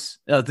 this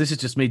is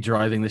just me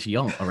driving this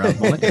yacht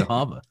around Monaco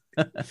Harbour."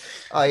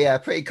 Oh yeah,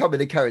 pretty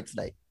common occurrence,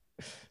 mate.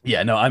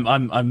 Yeah, no,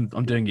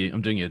 I'm doing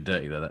you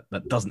dirty there.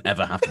 That doesn't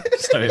ever happen.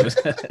 So it was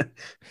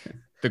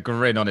the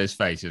grin on his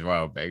face as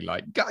well, being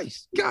like,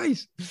 guys.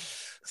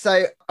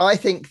 So I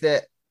think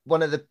that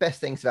one of the best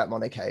things about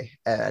Monaco,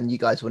 and you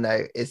guys will know,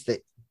 is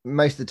that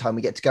most of the time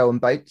we get to go on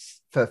boats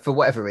for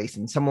whatever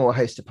reason. Someone will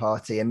host a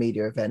party, a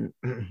media event,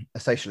 a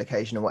social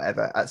occasion or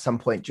whatever at some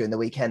point during the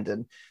weekend.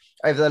 And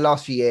over the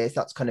last few years,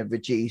 that's kind of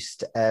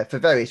reduced for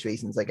various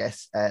reasons, I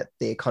guess.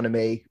 The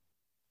economy,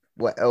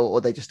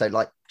 or they just don't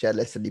like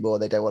journalists anymore.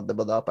 They don't want them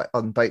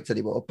on boats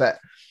anymore. But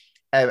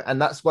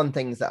and that's one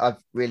thing that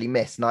I've really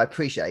missed. And I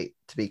appreciate,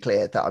 to be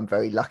clear, that I'm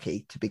very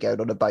lucky to be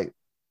going on a boat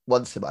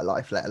once in my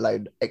life, let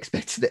alone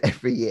expecting it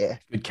every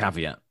year. Good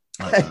caveat.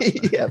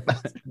 Yeah,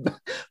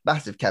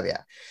 massive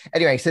caveat.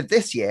 Anyway, so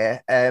this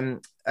year,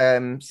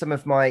 some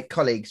of my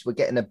colleagues were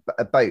getting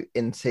a boat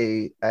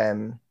into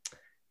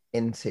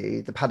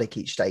the paddock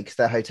each day, because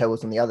their hotel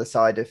was on the other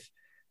side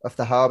of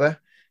the harbour,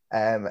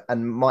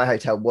 and my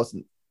hotel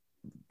wasn't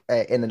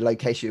in a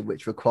location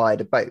which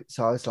required a boat.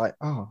 So I was like,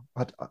 "Oh,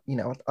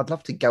 I'd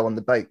love to go on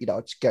the boat.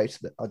 I'll just go to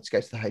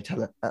the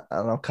hotel and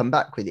I'll come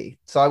back with you."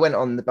 So I went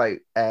on the boat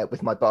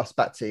with my boss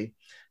back to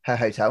her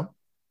hotel,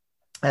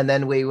 and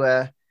then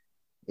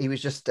he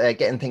was just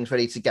getting things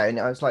ready to go, and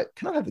I was like,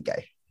 "Can I have a go?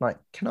 Like,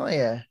 can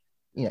I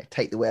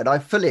take the wheel. And I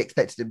fully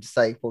expected him to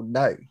say, well,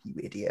 no, you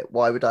idiot.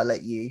 Why would I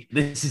let you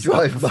This is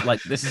drive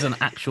like this is an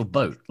actual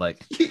boat.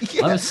 Like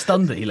Yeah. I was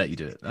stunned that he let you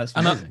do it. That's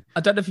amazing.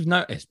 I don't know if you've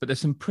noticed, but there's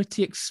some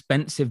pretty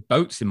expensive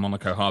boats in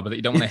Monaco Harbour that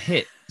you don't want to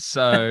hit.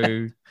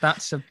 So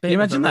that's a bit. Can you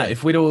imagine of a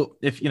that risk.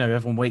 if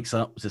everyone wakes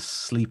up, it's a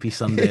sleepy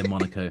Sunday in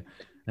Monaco,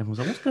 everyone's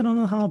like, what's going on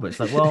in the harbour? It's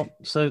like, well,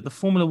 so the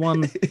Formula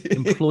One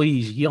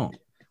employee's yacht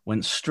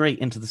went straight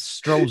into the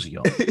Stroll's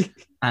yacht.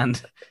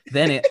 And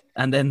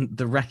then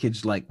the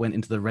wreckage went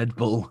into the Red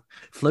Bull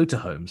floater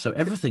home, so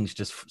everything's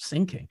just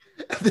sinking.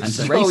 The And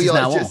the race is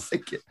now off.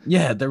 sinking.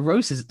 Yeah, the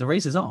race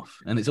is off,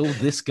 and it's all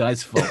this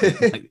guy's fault.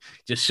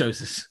 Just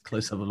shows us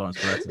close up of Lawrence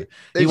Barretto.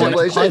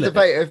 It shows the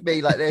photo of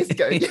me like this,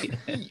 going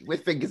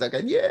with fingers. I'm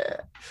going,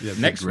 yeah.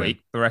 Next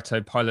week,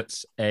 Barretto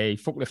pilots a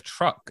forklift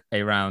truck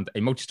around a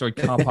multi-story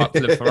car park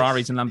full of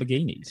Ferraris and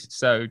Lamborghinis.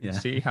 So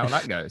see how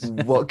that goes.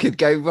 What could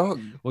go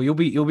wrong? Well, you'll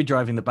be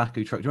driving the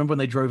Baku truck. Do you remember when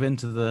they drove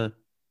into the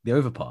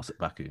overpass at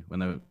Baku when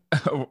they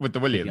were With the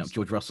Williams?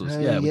 George Russell's,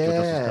 Oh, George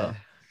Russell's car.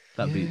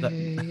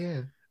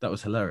 Yeah. That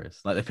was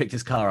hilarious. Like they picked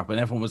his car up and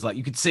everyone was like,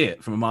 you could see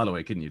it from a mile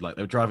away, couldn't you? Like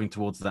they were driving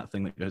towards that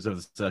thing that goes over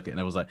the circuit, and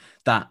it was like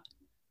that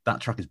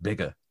truck is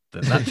bigger.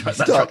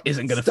 That truck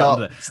isn't going to fit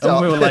under there.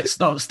 And we were like,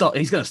 stop.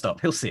 He's going to stop.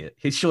 He'll see it.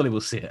 He surely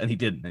will see it. And he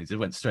didn't. He just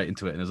went straight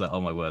into it and it was like,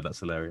 oh my word, that's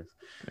hilarious.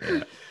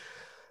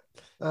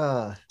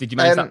 Yeah. Did you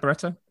manage that,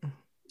 Barretto?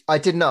 I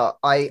did not.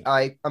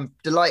 I'm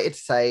delighted to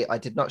say I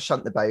did not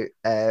shunt the boat.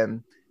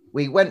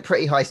 We went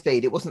pretty high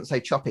speed. It wasn't so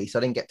choppy, so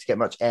I didn't get to get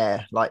much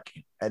air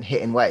and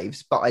hitting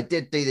waves. But I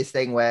did do this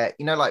thing where,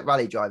 like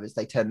rally drivers,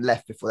 they turn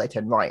left before they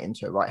turn right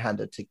into a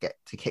right-hander to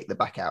kick the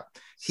back out.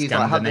 So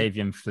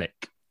Scandinavian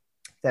flick.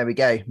 There we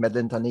go.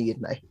 Midland, I knew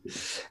you'd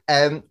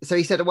know. So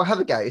he said, well, have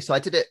a go. So I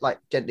did it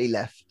gently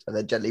left and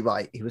then gently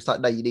right. He was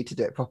like, no, you need to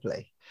do it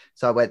properly.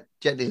 So I went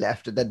gently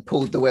left and then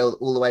pulled the wheel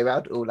all the way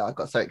around. Oh, no, I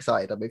got so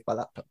excited. I moved my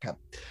laptop cam.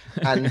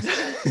 And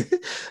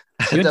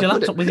you had your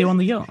laptop with you on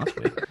the yacht. That's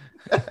weird.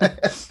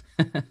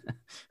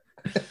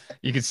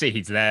 You can see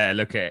he's there.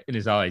 Look at it in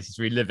his eyes. He's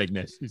reliving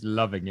this. He's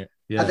loving it.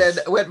 Yeah. And then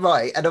I went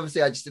right. And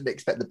obviously, I just didn't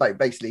expect the boat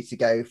basically to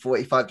go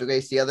 45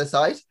 degrees to the other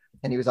side.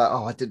 And he was like,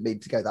 oh, I didn't mean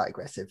to go that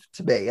aggressive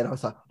to me. And I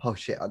was like, oh,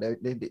 shit, I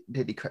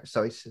nearly crashed.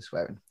 Sorry for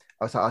swearing.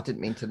 I was like, I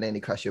didn't mean to nearly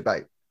crash your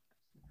boat.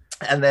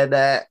 And then,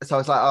 so I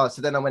was like, oh,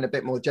 so then I went a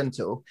bit more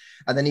gentle.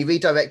 And then he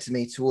redirected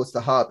me towards the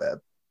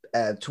harbour,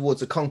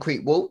 towards a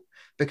concrete wall.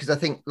 Because I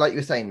think, like you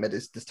were saying,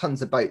 there's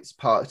tons of boats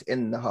parked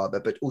in the harbour,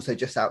 but also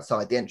just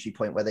outside the entry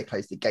point where they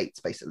close the gates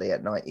basically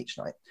at night each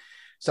night.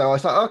 So I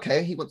was like,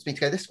 okay, he wants me to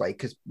go this way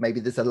because maybe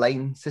there's a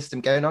lane system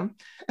going on.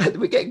 And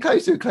we're getting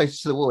closer and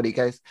closer to the wall. And he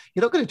goes,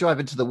 you're not going to drive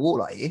into the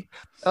wall, are you?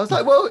 I was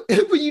like, well,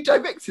 you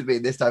directed me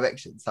in this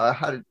direction. So I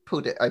had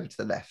pulled it over to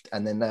the left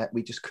and then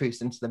we just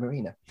cruised into the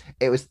marina.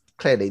 It was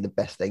clearly the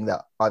best thing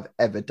that I've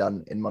ever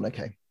done in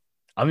Monaco.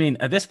 I mean,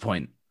 at this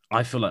point,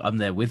 I feel like I'm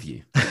there with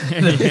you.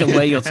 The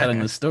way you're telling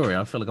the story,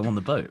 I feel like I'm on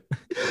the boat.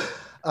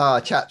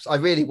 Chaps, I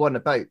really want a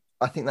boat.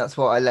 I think that's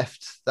what I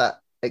left that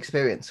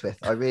experience with.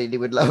 I really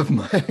would love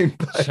my own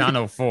boat.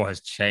 Channel 4 has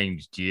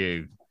changed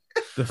you.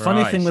 The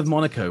funny thing with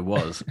Monaco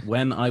was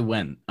when I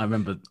went, I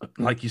remember,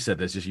 like you said,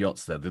 there's just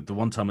yachts there. The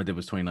one time I did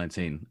was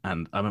 2019.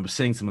 And I remember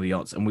seeing some of the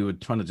yachts and we were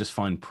trying to just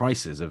find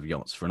prices of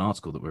yachts for an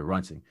article that we were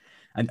writing.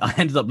 And I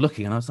ended up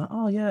looking and I was like,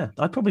 oh, yeah,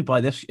 I'd probably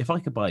buy this. If I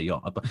could buy a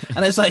yacht.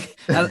 And it's like,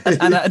 and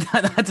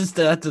I had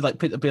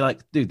to be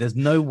like, dude, there's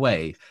no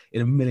way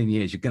in a million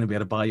years you're going to be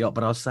able to buy a yacht.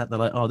 But I was sat there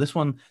like, oh, this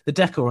one, the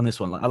decor on this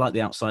one, I like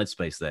the outside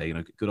space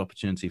there, good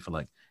opportunity for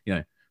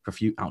for a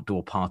few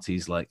outdoor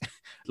parties, like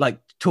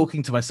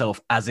talking to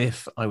myself as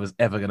if I was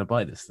ever going to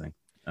buy this thing.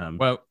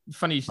 Well,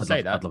 funny you should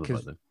say that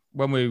because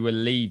when we were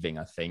leaving,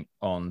 I think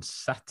on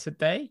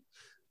Saturday,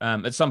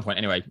 at some point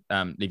anyway,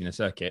 leaving the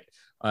circuit,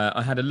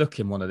 I had a look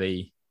in one of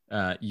the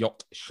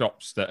yacht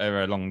shops that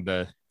are along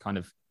the kind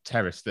of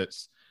terrace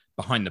that's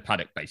behind the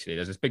paddock, basically.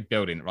 There's this big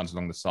building that runs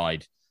along the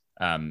side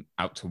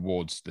out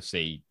towards the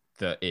sea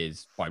that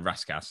is by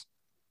Raskas.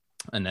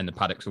 And then the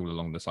paddock's all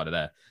along the side of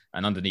there.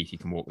 And underneath you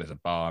can walk, there's a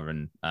bar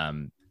and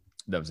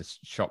there was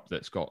a shop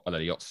that's got a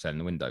lot of yachts to sell in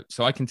the window.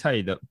 So I can tell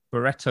you that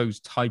Barretto's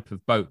type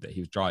of boat that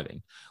he was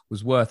driving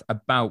was worth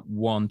about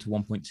 1 to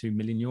 1.2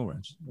 million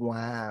euros.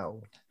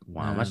 Wow.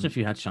 Imagine if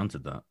you had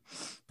shunted that.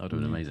 That would have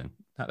been amazing.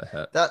 That'd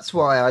hurt. That's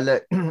why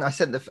I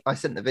sent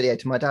the video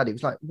to my dad. He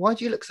was like, why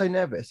do you look so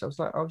nervous? I was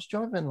like, I was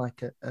driving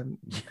like and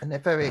they're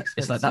very expensive.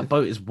 It's like that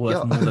boat is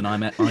worth more than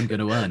I'm going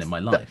to earn in my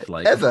life.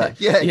 Like ever.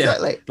 Yeah,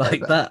 exactly.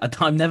 Like ever.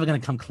 That. I'm never going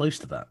to come close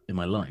to that in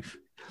my life.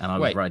 And I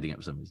was riding it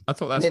for some reason. I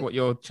thought that's what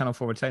your Channel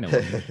 4 retainer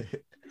was.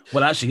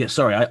 Well, actually, yeah,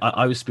 sorry.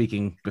 I was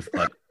speaking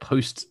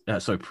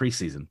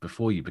pre-season,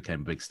 before you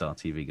became a big star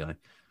TV guy.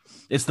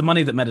 It's the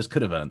money that Meadows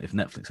could have earned if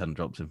Netflix hadn't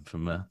dropped him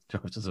from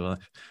Drive to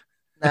Survive.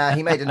 Nah,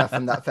 he made enough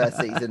from that first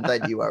season.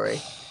 Don't you worry.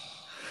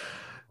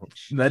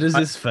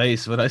 Meadows'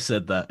 face when I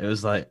said that, it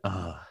was like,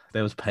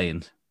 there was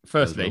pain.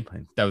 Firstly,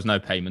 there was no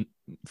payment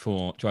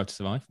for Drive to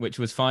Survive, which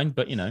was fine,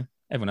 but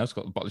everyone else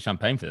got a bottle of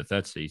champagne for the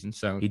third season,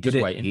 so he did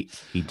it.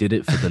 He did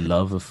it for the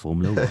love of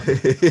Formula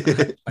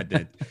One. I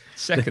did.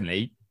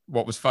 Secondly,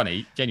 what was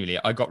funny, genuinely,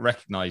 I got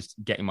recognised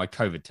getting my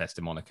COVID test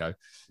in Monaco,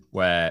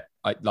 where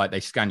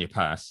they scan your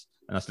pass,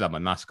 and I still had my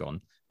mask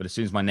on. But as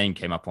soon as my name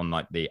came up on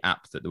like the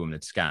app that the woman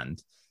had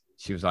scanned,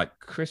 she was like,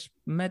 Chris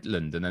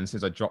Medland. And then as soon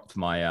as I dropped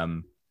my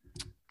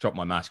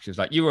mask, she was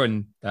like, you were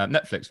in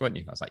Netflix, weren't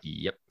you? I was like,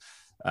 yep.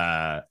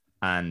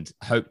 And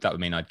hoped that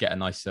would mean I'd get a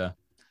nicer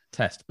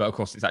test. But of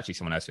course, it's actually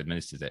someone else who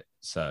administers it.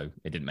 So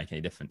it didn't make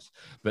any difference.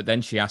 But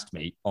then she asked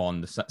me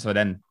so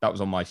then that was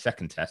on my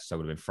second test. So it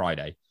would have been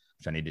Friday,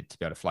 which I needed to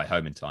be able to fly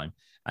home in time.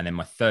 And then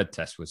my third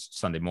test was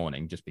Sunday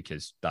morning, just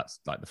because that's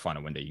like the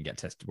final window you can get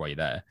tested while you're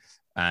there.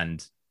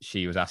 And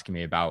she was asking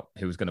me about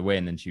who was going to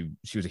win. And she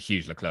was a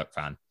huge Leclerc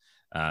fan.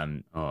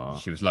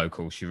 She was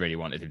local. She really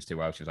wanted him to do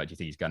well. She was like, do you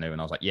think he's going to? And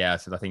I was like, yeah.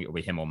 So I think it'll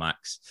be him or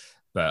Max.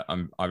 But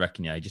I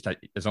reckon, yeah, just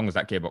as long as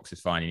that gearbox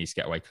is fine, he needs to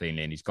get away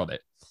cleanly and he's got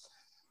it.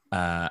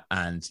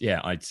 And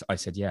yeah, I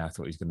said, yeah, I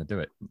thought he was going to do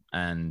it.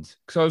 And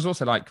because I was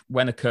also like,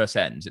 when a curse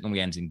ends, it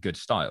normally ends in good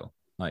style.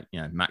 Like,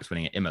 you know, Max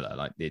winning at Imola,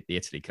 like the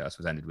Italy curse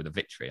was ended with a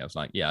victory. I was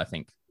like, yeah, I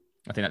think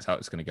that's how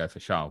it's going to go for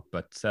Charles.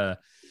 But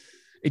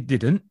it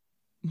didn't,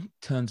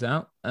 turns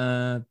out.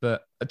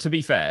 But to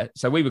be fair,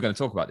 so we were going to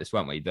talk about this,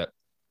 weren't we? That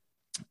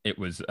it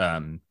was,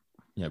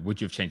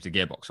 would you have changed the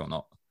gearbox or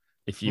not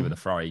if you were the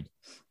Ferrari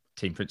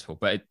team principal?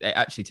 But it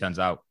actually turns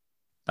out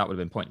that would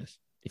have been pointless.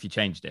 If you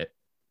changed it,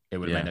 it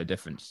would have made no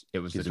difference. It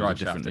was the drive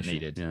shaft that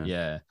needed.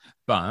 Yeah.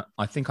 But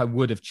I think I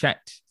would have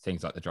checked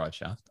things like the drive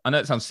shaft. I know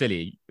it sounds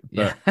silly,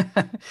 but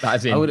that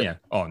is in,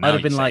 I'd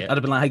have been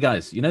like, hey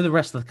guys, you know the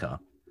rest of the car?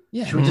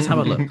 Yeah. Should we just have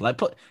a look? Like,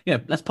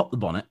 let's pop the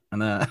bonnet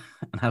and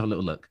have a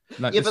little look.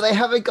 Like, but they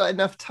haven't got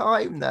enough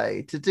time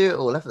though to do it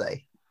all, have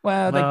they?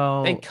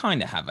 Well, they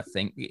kind of have, I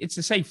think. It's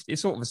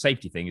sort of a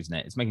safety thing, isn't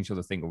it? It's making sure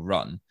the thing will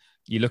run.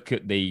 You look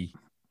at the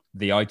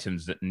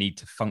items that need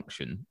to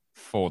function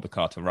for the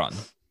car to run.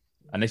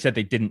 And they said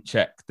they didn't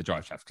check the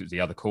drive shaft because it's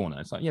the other corner.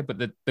 It's like, yeah, but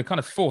the kind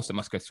of force that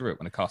must go through it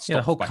when the car stops. Yeah,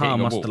 the whole car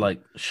must have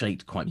like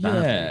shaked quite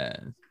badly. Yeah,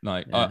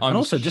 like I'm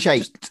also just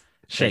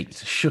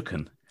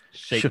shooken,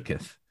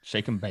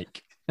 shake and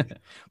bake.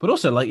 But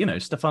also, like, you know,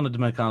 Stefano De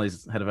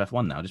Micali's head of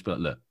F1 now. Just be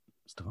like, look,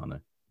 Stefano,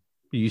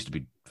 you used to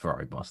be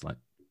Ferrari boss. Like,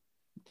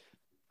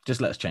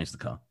 just let us change the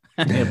car.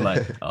 He'll be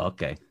like, oh,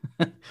 okay.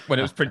 When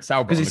it was Prince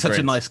Albert, because he's such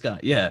a nice guy.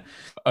 Yeah,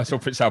 I saw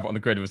Prince Albert on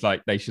the grid. It was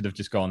like they should have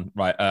just gone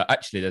right.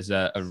 Actually, there's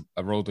a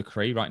royal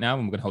decree right now,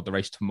 and we're going to hold the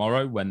race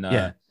tomorrow. When,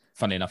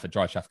 funnily enough, a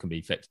drive shaft can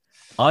be fixed.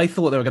 I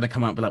thought they were going to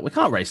come out and be like, we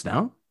can't race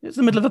now. It's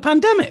the middle of a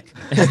pandemic.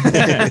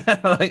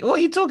 Like, what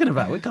are you talking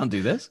about? We can't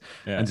do this,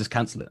 and just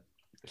cancel it.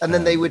 And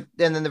then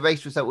then the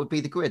race result would be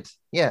the grid.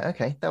 Yeah,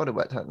 okay, that would have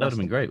worked out. That would have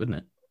been great, wouldn't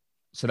it?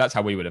 So that's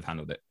how we would have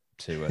handled it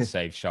to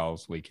save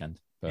Charles' weekend.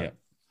 But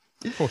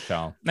poor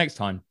Charles. Next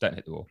time, don't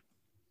hit the wall.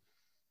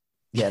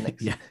 Yeah,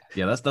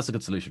 that's a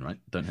good solution, right?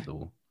 Don't hit the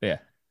wall. Yeah,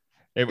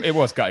 it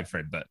was gutted for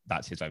him, but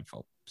that's his own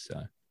fault.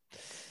 So,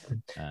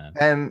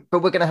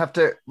 but we're going to have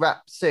to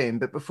wrap soon.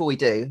 But before we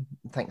do,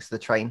 thanks to the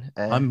train.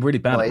 I'm really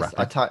bad at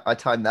wrapping. I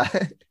timed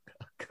that.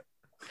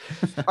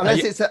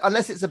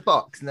 unless it's a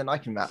box, and then I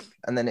can wrap.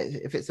 And then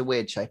if it's a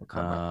weird shape, I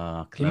can't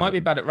wrap. He might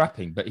be bad at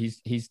wrapping, but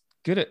he's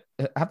good at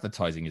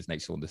advertising. Is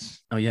Nate Saunders?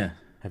 Oh yeah.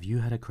 Have you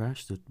had a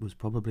crash that was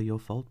probably your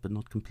fault, but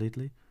not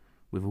completely?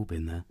 We've all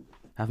been there,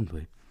 haven't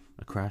we?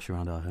 A crash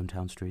around our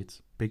hometown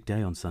streets. Big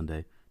day on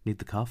Sunday. Need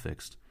the car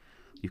fixed.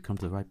 You've come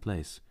to the right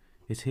place.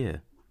 It's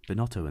here.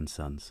 Binotto and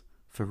Sons.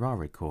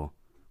 Ferrari Core.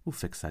 We'll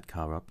fix that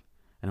car up,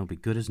 and it'll be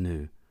good as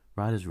new,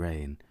 right as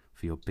rain,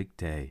 for your big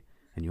day.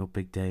 And your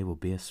big day will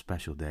be a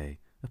special day,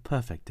 a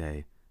perfect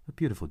day, a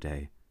beautiful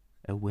day,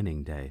 a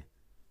winning day.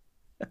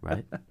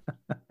 Right?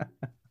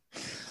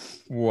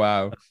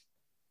 Wow.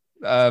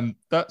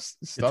 That's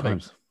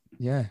stunning.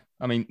 Yeah.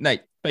 I mean,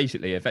 Nate,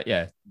 basically,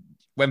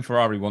 when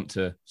Ferrari want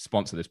to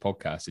sponsor this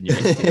podcast and you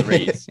get to the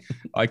reads,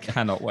 I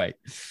cannot wait.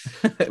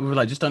 We were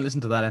like, just don't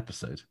listen to that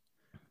episode.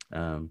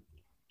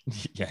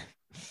 Yeah.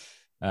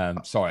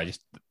 Sorry, I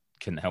just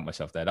couldn't help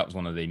myself there. That was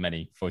one of the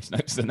many voice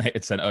notes that Nate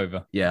had sent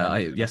over. Yeah,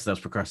 yesterday I was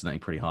procrastinating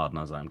pretty hard, and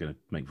I was like, I'm going to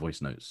make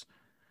voice notes,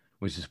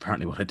 which is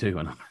apparently what I do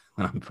when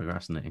I'm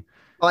procrastinating.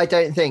 I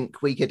don't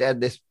think we could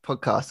end this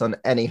podcast on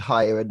any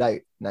higher a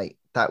note, Nate.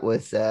 That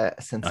was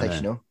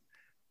sensational.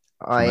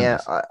 I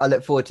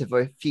look forward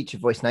to future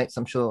voice notes.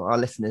 I'm sure our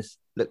listeners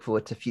look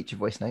forward to future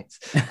voice notes.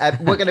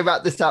 We're going to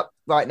wrap this up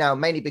right now,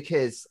 mainly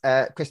because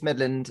Chris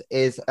Midland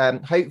is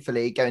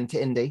hopefully going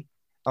to Indy,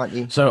 aren't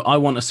you? So I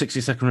want a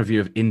 60-second review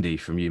of Indy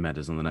from you,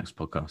 Medders, on the next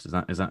podcast.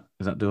 Is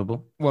that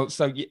doable? Well,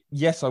 so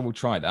yes, I will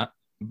try that,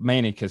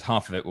 mainly because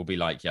half of it will be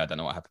like, I don't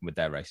know what happened with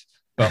their race,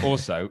 but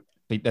also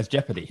there's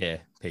jeopardy here,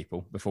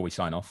 people, before we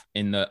sign off,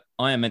 in that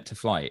I am meant to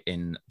fly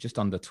in just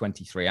under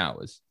 23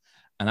 hours.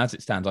 And as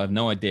it stands, I have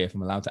no idea if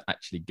I'm allowed to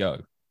actually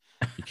go,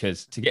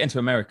 because to get into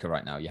America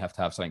right now, you have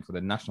to have something called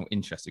a national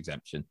interest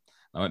exemption.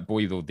 I won't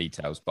bore you with all the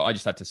details, but I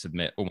just had to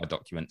submit all my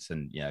documents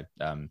and, a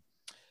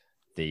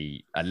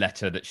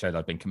letter that showed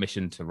I'd been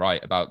commissioned to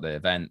write about the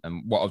event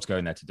and what I was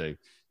going there to do,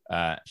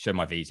 show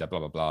my visa, blah,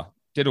 blah, blah.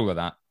 Did all of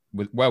that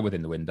well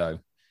within the window.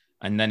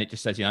 And then it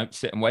just says,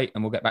 sit and wait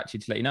and we'll get back to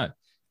you to let you know.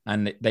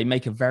 And they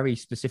make a very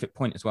specific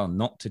point as well,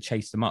 not to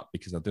chase them up,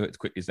 because they'll do it as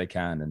quickly as they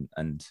can.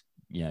 And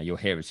you'll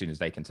hear as soon as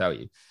they can tell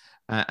you.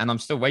 And I'm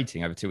still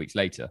waiting over 2 weeks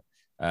later.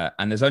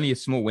 And there's only a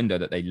small window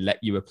that they let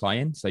you apply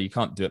in. So you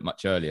can't do it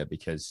much earlier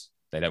because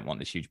they don't want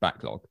this huge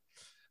backlog.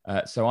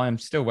 So I am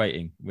still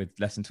waiting with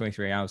less than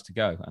 23 hours to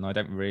go. And I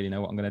don't really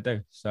know what I'm going to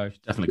do. So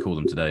definitely call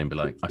them today and be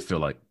like, I feel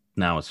like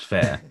now is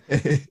fair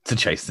to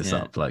chase this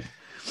up. Like,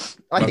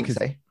 I think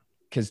so.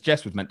 Because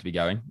Jess was meant to be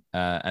going,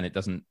 and it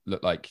doesn't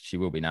look like she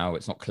will be now.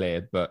 It's not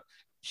clear, but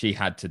she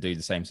had to do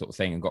the same sort of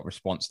thing and got a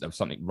response. There was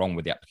something wrong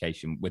with the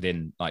application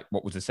within like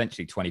what was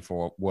essentially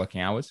 24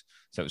 working hours.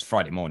 So it was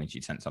Friday morning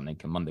she'd sent something,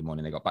 and Monday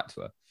morning they got back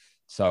to her.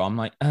 So I'm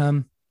like,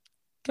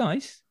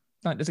 guys,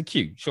 like there's a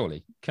queue,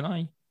 surely. Can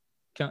I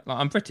like,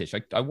 I'm British.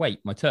 I wait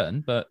my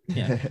turn, but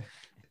yeah.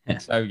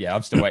 So yeah,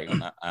 I'm still waiting on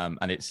that. And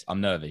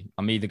I'm nervy.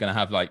 I'm either going to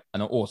have like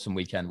an awesome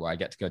weekend where I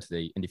get to go to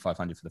the Indy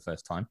 500 for the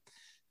first time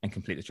and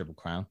complete the Triple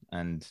Crown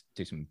and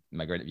do some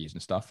mega interviews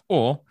and stuff,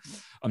 or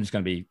I'm just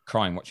going to be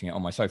crying watching it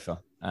on my sofa.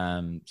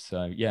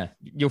 So yeah,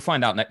 you'll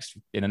find out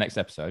in the next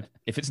episode.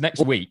 If it's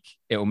next week,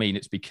 it'll mean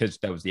it's because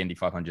there was the Indy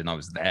 500 and I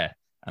was there,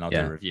 and I'll do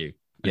a review.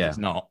 And if it's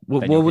not,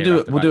 we'll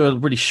do a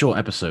really short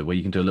episode where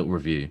you can do a little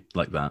review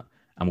like that,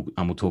 and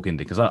we'll talk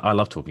Indy, because I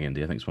love talking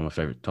Indy. I think it's one of my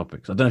favorite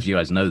topics. I don't know if you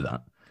guys know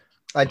that.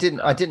 I didn't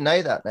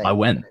know that, mate. I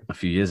went a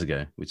few years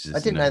ago, which is I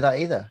didn't know that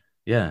either.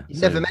 Yeah, you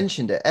never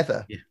mentioned it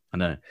ever. Yeah, I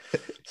know.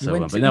 So,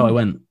 but no, I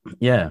went.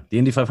 Yeah, the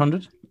Indy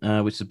 500,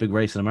 which is a big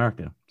race in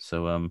America.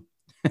 So,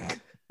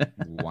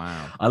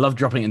 wow, I love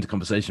dropping into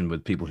conversation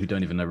with people who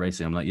don't even know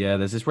racing. I'm like, yeah,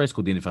 there's this race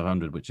called the Indy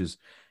 500, which is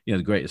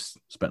the greatest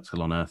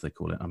spectacle on earth. They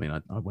call it. I mean,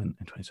 I went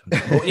in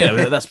 2017.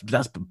 Well,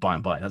 that's by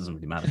and by. That doesn't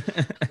really matter.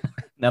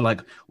 They're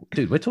like,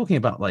 dude, we're talking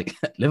about like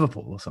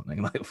Liverpool or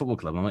something, like a football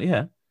club. I'm like,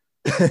 yeah.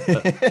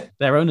 But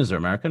their owners are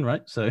American,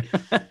 right? So,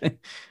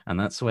 and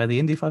that's where the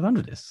Indy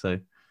 500 is. So,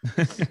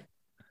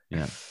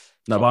 yeah.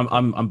 No, but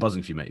I'm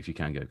buzzing for you, mate, if you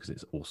can go, because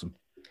it's awesome.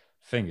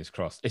 Fingers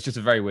crossed. It's just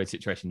a very weird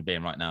situation to be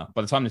in right now.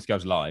 By the time this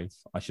goes live,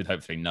 I should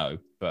hopefully know.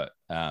 But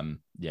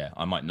yeah,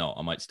 I might not.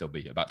 I might still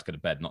be about to go to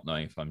bed, not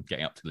knowing if I'm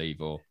getting up to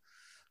leave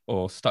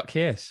or stuck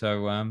here.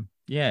 So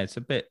yeah, it's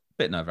a bit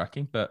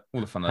nerve-wracking, but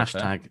all the fun.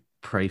 Hashtag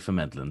pray for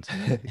Medland.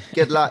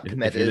 Good luck,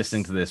 if you're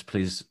listening to this,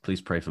 please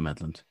pray for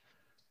Medland.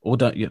 Or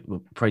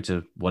don't pray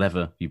to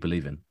whatever you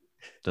believe in.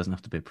 It doesn't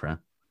have to be a prayer.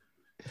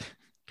 It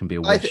can be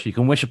a wish. You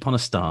can wish upon a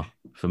star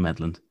for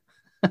Medland.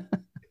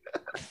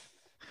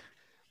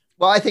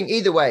 Well, I think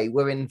either way,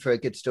 we're in for a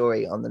good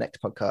story on the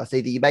next podcast.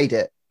 Either you made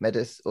it,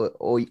 Meadows,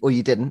 or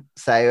you didn't.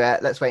 So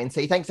let's wait and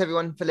see. Thanks,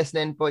 everyone, for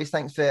listening. Boys,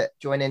 thanks for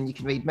joining. You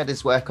can read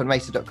Meadows' work on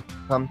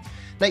racer.com,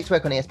 Nate's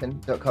work on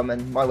ESPN.com,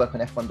 and my work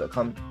on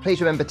F1.com.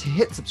 Please remember to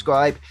hit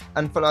subscribe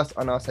and follow us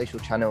on our social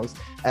channels.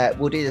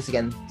 We'll do this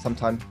again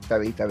sometime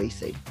very, very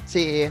soon.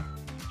 See you.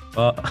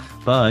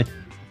 Bye.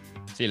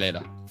 See you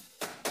later.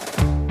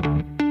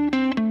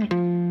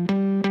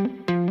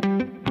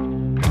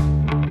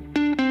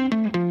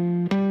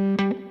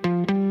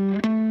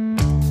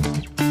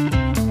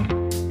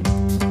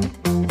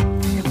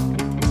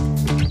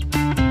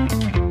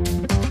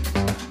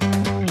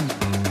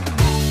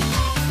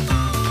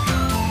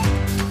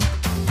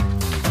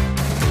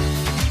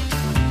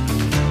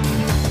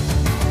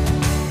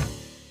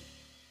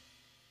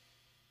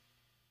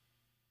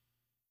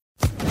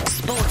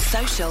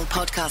 Social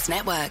Podcast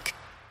Network.